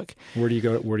into work. Where do you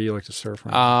go? Where do you like to surf?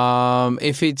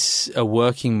 If it's a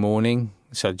working morning...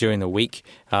 So during the week,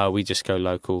 we just go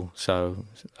local, so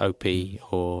OP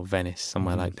or Venice,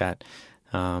 somewhere like that.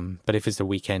 But if it's the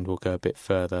weekend, we'll go a bit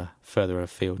further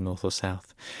afield, north or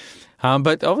south.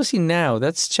 But obviously now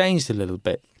that's changed a little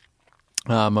bit.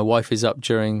 My wife is up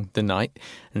during the night,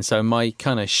 and so my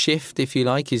kind of shift, if you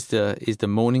like, is the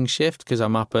morning shift because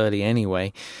I'm up early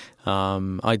anyway.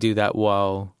 I do that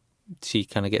while she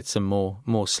kind of gets some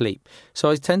more sleep. So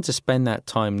I tend to spend that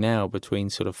time now between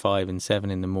sort of 5 and 7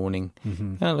 in the morning,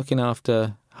 looking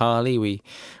after Harley.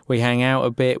 We hang out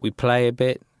a bit, we play a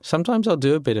bit. Sometimes I'll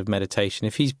do a bit of meditation.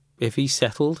 If he's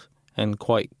settled and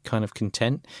quite kind of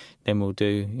content, then I'll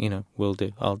do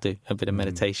a bit of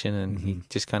meditation, and he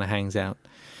just kind of hangs out.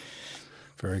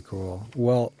 Very cool.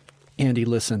 Well, Andy,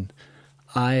 listen,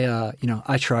 I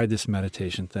tried this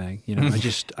meditation thing. You know,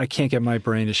 I can't get my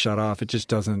brain to shut off. It just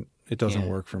doesn't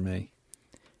work for me.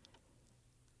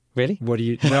 Really? What do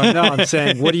you? No, I'm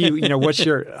saying, what do you? What's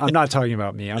your? I'm not talking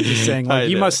about me. I'm just saying, like,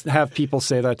 you must have people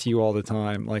say that to you all the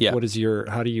time. Like, what is your?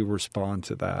 How do you respond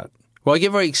to that? Well, I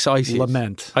get very excited.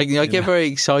 Lament. I get very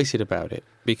excited about it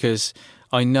because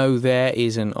I know there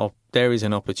is an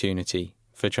opportunity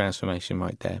for transformation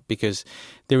right there, because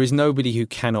there is nobody who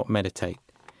cannot meditate.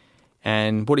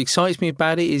 And what excites me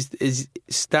about it is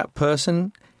that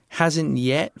person hasn't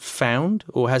yet found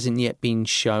or hasn't yet been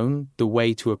shown the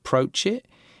way to approach it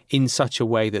in such a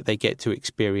way that they get to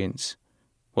experience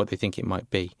what they think it might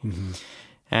be.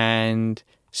 And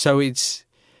so it's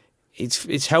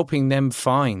helping them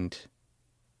find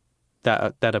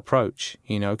that approach,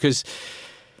 because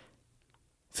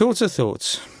thoughts are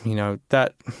thoughts,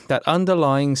 that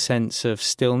underlying sense of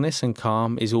stillness and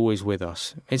calm is always with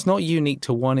us. It's not unique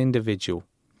to one individual.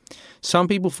 Some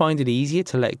people find it easier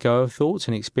to let go of thoughts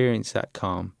and experience that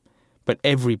calm, but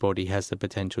everybody has the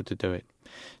potential to do it.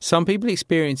 Some people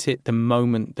experience it the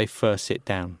moment they first sit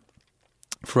down.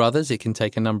 For others, it can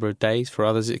take a number of days. For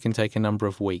others, it can take a number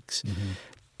of weeks.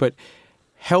 But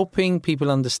helping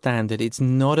people understand that it's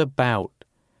not about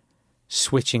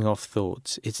switching off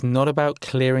thoughts. It's not about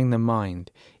clearing the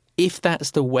mind. If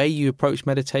that's the way you approach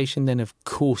meditation, then of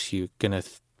course you're going to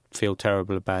feel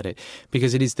terrible about it,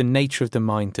 because it is the nature of the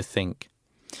mind to think.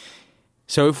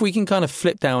 So if we can kind of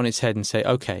flip that on its head and say,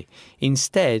 okay,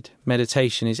 instead,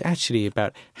 meditation is actually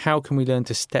about how can we learn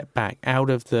to step back out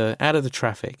of the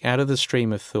traffic, out of the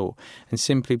stream of thought, and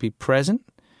simply be present,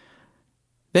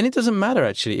 then it doesn't matter,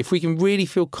 actually. If we can really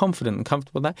feel confident and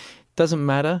comfortable with that, it doesn't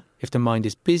matter if the mind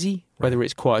is busy, whether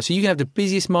it's quiet. So you can have the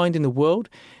busiest mind in the world,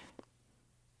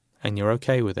 and you're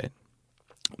okay with it.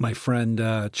 My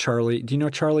friend Charlie, do you know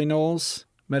Charlie Knowles,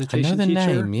 meditation teacher? I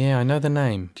know the name, yeah, I know the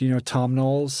name. Do you know Tom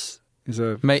Knowles? He's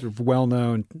a sort of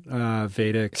well-known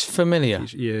Vedic. It's familiar.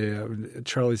 Teacher. Yeah,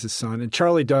 Charlie's his son. And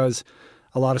Charlie does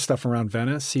a lot of stuff around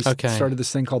Venice. He's started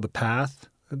this thing called The Path.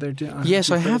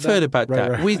 Yes, I have heard about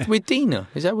that. Right. With Dina.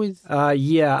 Is that with?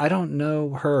 Yeah, I don't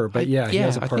know her, but he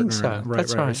has a partner. I think so.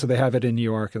 That's right. So they have it in New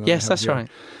York. And yes, that's right.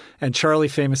 And Charlie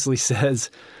famously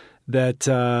says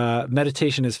that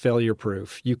meditation is failure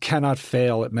proof. You cannot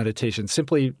fail at meditation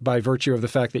simply by virtue of the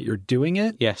fact that you're doing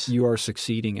it. Yes. You are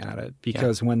succeeding at it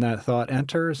because when that thought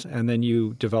enters and then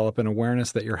you develop an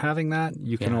awareness that you're having that,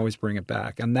 you can always bring it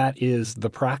back. And that is the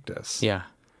practice. Yeah.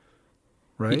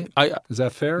 Right? Is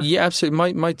that fair? Yeah,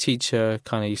 absolutely. My teacher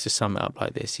kind of used to sum it up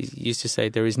like this. He used to say,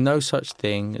 there is no such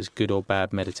thing as good or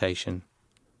bad meditation.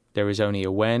 There is only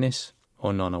awareness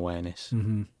or non-awareness.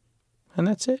 Mm-hmm. And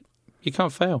that's it. You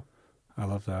can't fail. I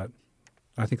love that.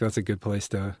 I think that's a good place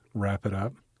to wrap it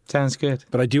up. Sounds good.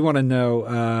 But I do want to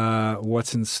know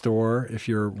what's in store, if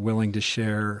you're willing to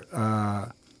share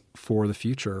for the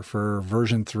future, for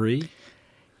version 3.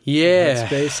 Yeah.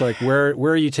 Space, like where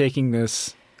are you taking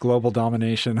this global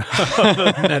domination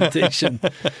of meditation?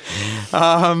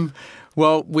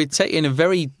 Well, we're in a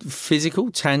very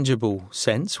physical, tangible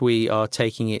sense. We are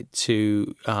taking it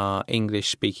to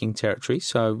English-speaking territory.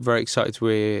 So very excited.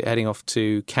 We're heading off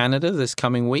to Canada this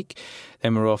coming week.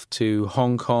 Then we're off to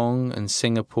Hong Kong and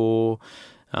Singapore,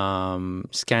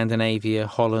 Scandinavia,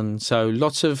 Holland. So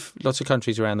lots of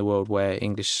countries around the world where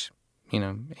English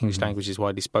language is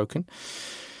widely spoken.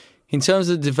 In terms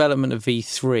of the development of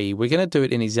V3, we're going to do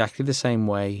it in exactly the same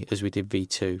way as we did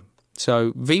V2.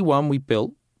 So V1 we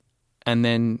built, and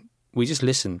then we just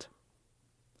listened.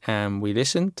 And we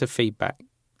listened to feedback,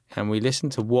 and we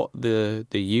listened to what the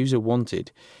user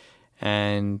wanted.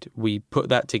 And we put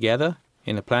that together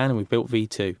in a plan, and we built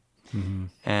V2. Mm-hmm.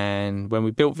 And when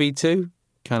we built V2,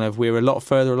 we're a lot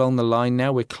further along the line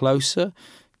now. We're closer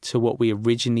to what we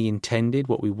originally intended,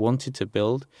 what we wanted to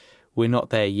build. We're not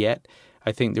there yet.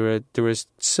 I think there are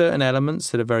certain elements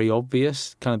that are very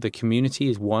obvious. Kind of the community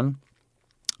is one.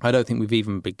 I don't think we've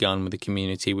even begun with the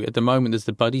community. At the moment, there's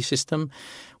the buddy system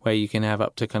where you can have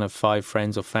up to 5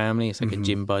 friends or family. It's like a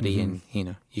gym buddy, and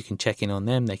you can check in on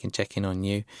them, they can check in on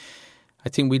you. I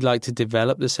think we'd like to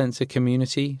develop the sense of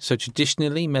community. So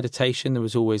traditionally, meditation, there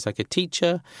was always like a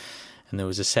teacher, and there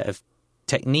was a set of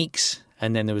techniques,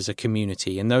 and then there was a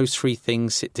community. And those 3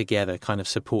 things sit together, kind of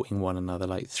supporting one another,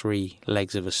 like 3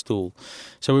 legs of a stool.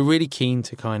 So we're really keen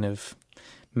to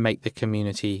make the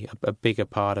community a bigger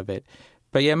part of it.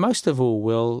 But yeah, most of all,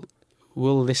 we'll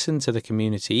listen to the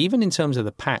community, even in terms of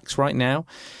the packs. Right now,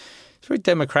 it's very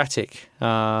democratic.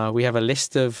 We have a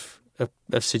list of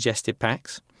suggested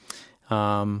packs.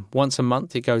 Once a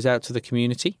month, it goes out to the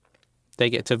community.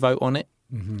 They get to vote on it,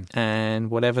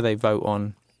 and whatever they vote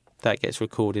on, that gets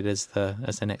recorded as the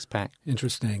next pack.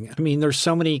 Interesting. I mean, there's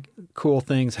so many cool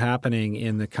things happening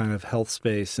in the kind of health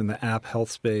space, in the app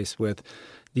health space, with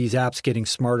these apps getting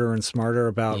smarter and smarter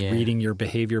about reading your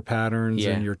behavior patterns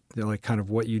and your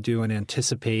what you do and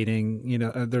anticipating.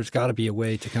 There's got to be a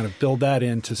way to kind of build that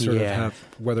in to sort of have,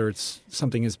 whether it's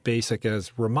something as basic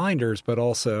as reminders, but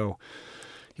also,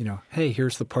 hey,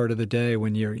 here's the part of the day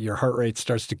when your heart rate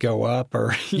starts to go up,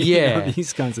 or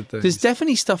these kinds of things. There's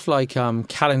definitely stuff like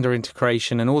calendar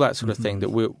integration and all that sort of thing that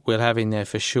we'll have in there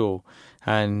for sure,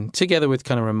 and together with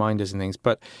kind of reminders and things.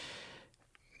 But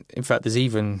in fact,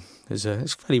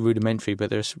 it's fairly rudimentary, but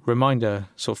there's reminder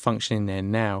sort of function in there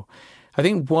now. I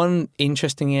think one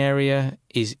interesting area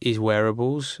is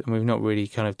wearables, and we've not really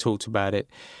kind of talked about it.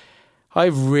 I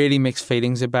have really mixed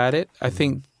feelings about it. I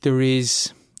think there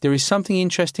is something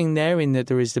interesting there in that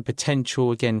there is the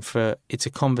potential, again, for it's a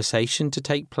conversation to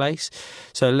take place.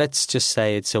 So let's just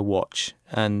say it's a watch,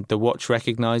 and the watch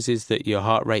recognizes that your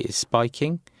heart rate is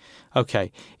spiking.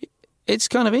 Okay, it's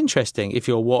kind of interesting if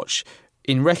your watch,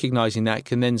 in recognizing that,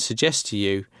 can then suggest to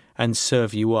you and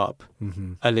serve you up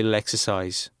a little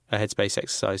exercise, a headspace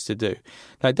exercise to do.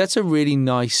 Like, that's a really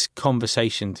nice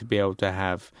conversation to be able to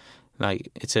have.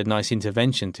 Like, it's a nice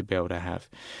intervention to be able to have.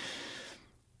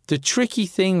 The tricky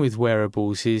thing with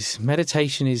wearables is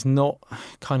meditation is not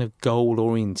kind of goal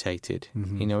orientated.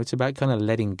 It's about kind of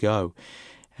letting go.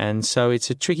 And so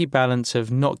it's a tricky balance of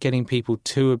not getting people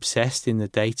too obsessed in the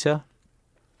data.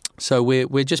 So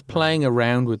we're just playing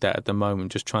around with that at the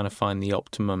moment, just trying to find the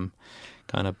optimum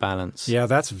kind of balance. Yeah,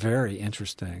 that's very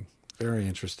interesting. Very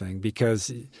interesting,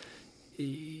 because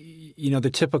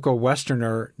the typical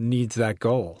Westerner needs that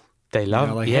goal. They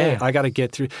love it. Hey, I got to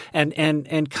get through. And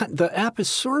the app is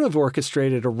sort of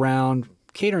orchestrated around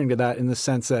catering to that, in the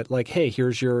sense that, hey,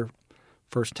 here's your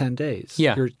first 10 days.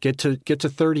 Yeah. Get to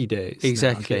 30 days.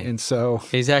 Exactly. Okay? And so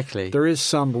exactly, there is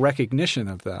some recognition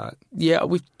of that. Yeah,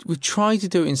 we've tried to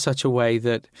do it in such a way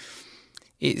that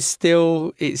it's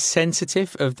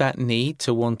sensitive of that need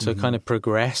to want to kind of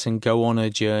progress and go on a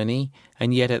journey,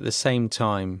 and yet at the same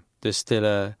time there's still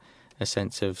a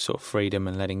sense of sort of freedom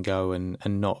and letting go, and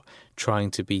not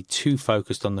trying to be too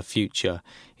focused on the future,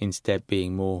 instead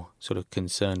being more sort of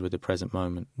concerned with the present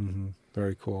moment.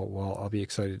 Very cool. Well, I'll be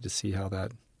excited to see how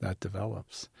that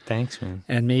develops. Thanks, man.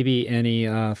 And maybe any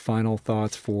final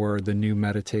thoughts for the new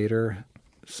meditator?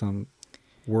 Some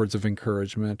words of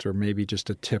encouragement, or maybe just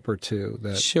a tip or two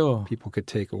that people could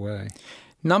take away.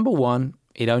 Number one,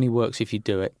 it only works if you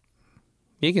do it.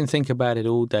 You can think about it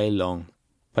all day long,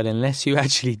 but unless you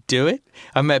actually do it,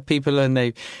 I've met people and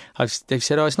they've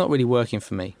said, "Oh, it's not really working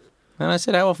for me." And I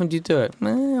said, "How often do you do it?"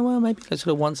 Well, maybe sort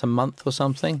of once a month or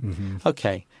something. Mm-hmm.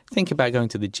 Okay, think about going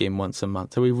to the gym once a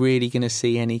month. Are we really going to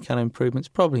see any kind of improvements?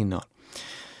 Probably not.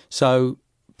 So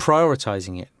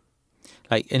prioritizing it.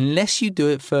 Like, unless you do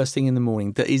it first thing in the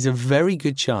morning, there is a very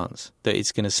good chance that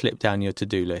it's going to slip down your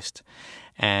to-do list.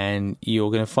 And you're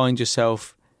going to find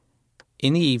yourself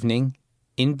in the evening,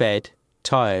 in bed,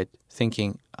 tired,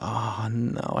 thinking, "Oh,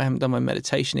 no, I haven't done my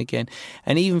meditation again."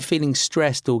 And even feeling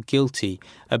stressed or guilty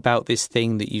about this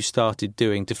thing that you started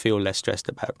doing to feel less stressed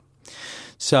about.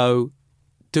 So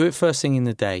do it first thing in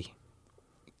the day.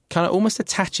 Kind of almost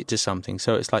attach it to something.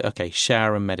 So it's like, okay,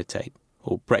 shower and meditate,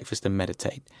 or breakfast and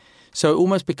meditate. So it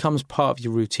almost becomes part of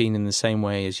your routine in the same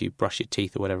way as you brush your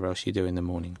teeth or whatever else you do in the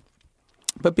morning.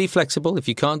 But be flexible. If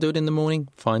you can't do it in the morning,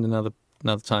 find another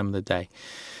time of the day.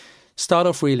 Start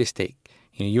off realistic.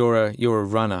 You're a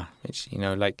runner. It's,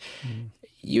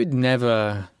 you'd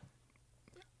never,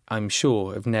 I'm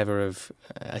sure, have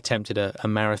attempted a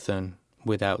marathon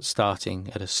without starting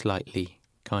at a slightly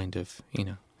kind of,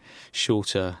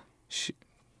 shorter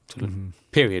sort of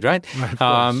period, right?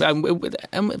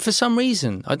 And for some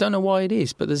reason, I don't know why it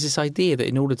is, but there's this idea that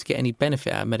in order to get any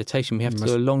benefit out of meditation, we have to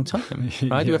do a long time,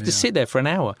 right? We have to sit there for an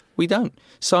hour. We don't.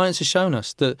 Science has shown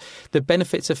us that the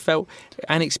benefits are felt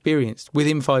and experienced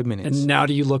within 5 minutes. And now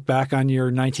do you look back on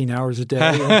your 19 hours a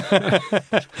day?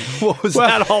 What was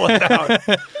that all about?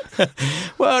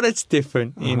 Well, that's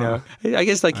different, I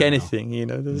guess like anything,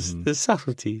 there's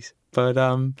subtleties. But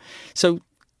so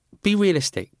be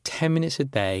realistic. 10 minutes a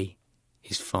day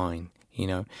is fine.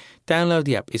 Download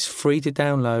the app. It's free to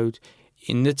download.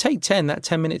 In the Take 10, that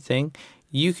 10-minute thing,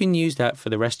 you can use that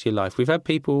for the rest of your life. We've had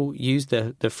people use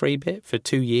the free bit for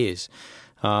 2 years.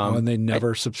 And they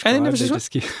never subscribe. And they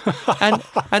just keep...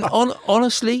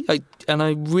 honestly, I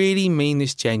really mean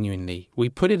this genuinely, we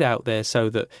put it out there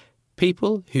so that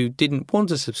people who didn't want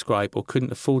to subscribe or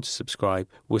couldn't afford to subscribe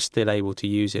were still able to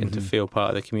use it and to feel part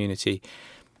of the community.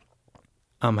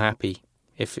 I'm happy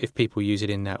if people use it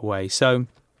in that way. So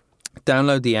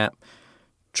download the app,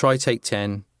 try Take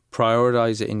 10,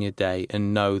 prioritize it in your day,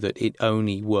 and know that it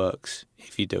only works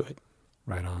if you do it.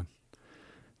 Right on.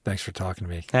 Thanks for talking to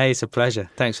me. Hey, it's a pleasure.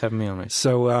 Thanks for having me on, Rich.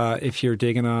 So if you're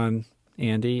digging on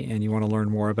Andy and you want to learn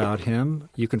more about him,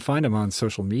 you can find him on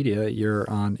social media. You're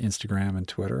on Instagram and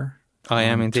Twitter. I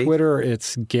am indeed. Twitter,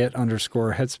 it's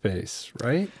get_headspace,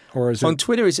 right? Or is it... On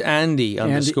Twitter, it's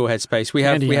Andy_headspace. We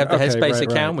have the Headspace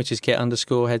account, which is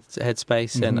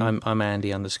get_headspace, and I'm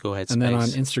Andy_headspace. And then on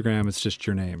Instagram, it's just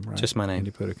your name, right? Just my name. Andy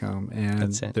Puddicombe.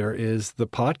 And there is the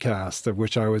podcast, of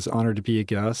which I was honored to be a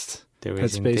guest. There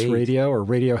is Headspace indeed. Radio, or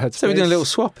Radio Headspace. So we're doing a little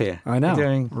swap here. I know. We're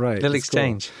doing right. a little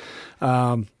exchange.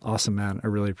 Cool. Awesome, man. I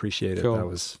really appreciate it. Cool. That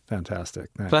was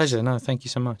fantastic. Thanks. Pleasure. No, thank you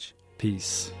so much.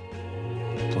 Peace.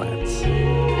 Plants.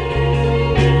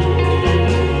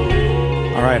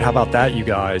 All right, how about that, you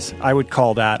guys? I would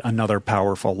call that another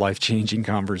powerful, life-changing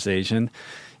conversation.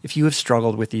 If you have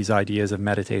struggled with these ideas of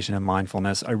meditation and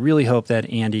mindfulness, I really hope that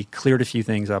Andy cleared a few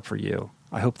things up for you.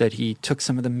 I hope that he took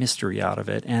some of the mystery out of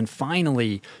it and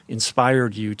finally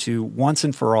inspired you to, once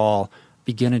and for all,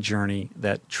 begin a journey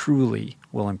that truly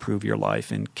will improve your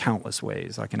life in countless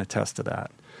ways. I can attest to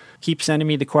that. Keep sending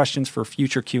me the questions for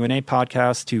future Q&A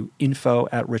podcasts to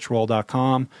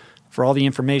info@richroll.com for all the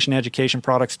information, education,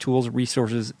 products, tools,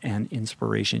 resources, and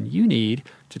inspiration you need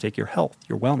to take your health,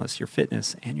 your wellness, your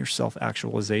fitness, and your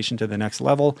self-actualization to the next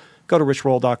level. Go to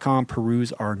richroll.com,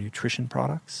 peruse our nutrition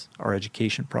products, our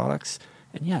education products,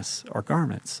 and yes, our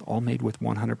garments, all made with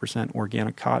 100%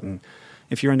 organic cotton.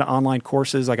 If you're into online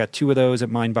courses, I got 2 of those at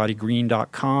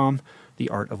mindbodygreen.com. The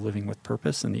Art of Living with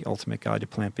Purpose and The Ultimate Guide to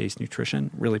Plant-Based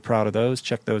Nutrition. Really proud of those.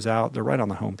 Check those out. They're right on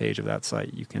the homepage of that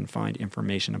site. You can find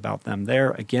information about them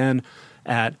there, again,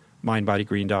 at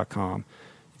mindbodygreen.com.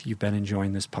 If you've been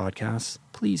enjoying this podcast,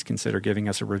 please consider giving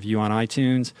us a review on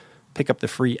iTunes. Pick up the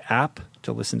free app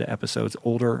to listen to episodes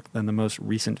older than the most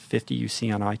recent 50 you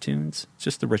see on iTunes. It's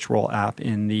just the Rich Roll app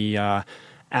in the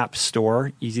App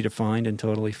Store. Easy to find and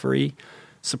totally free.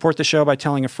 Support the show by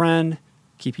telling a friend.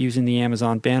 Keep using the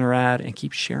Amazon banner ad and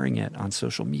keep sharing it on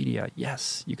social media.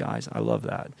 Yes, you guys, I love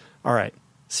that. All right,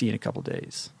 see you in a couple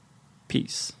days.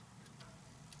 Peace.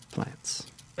 Plants.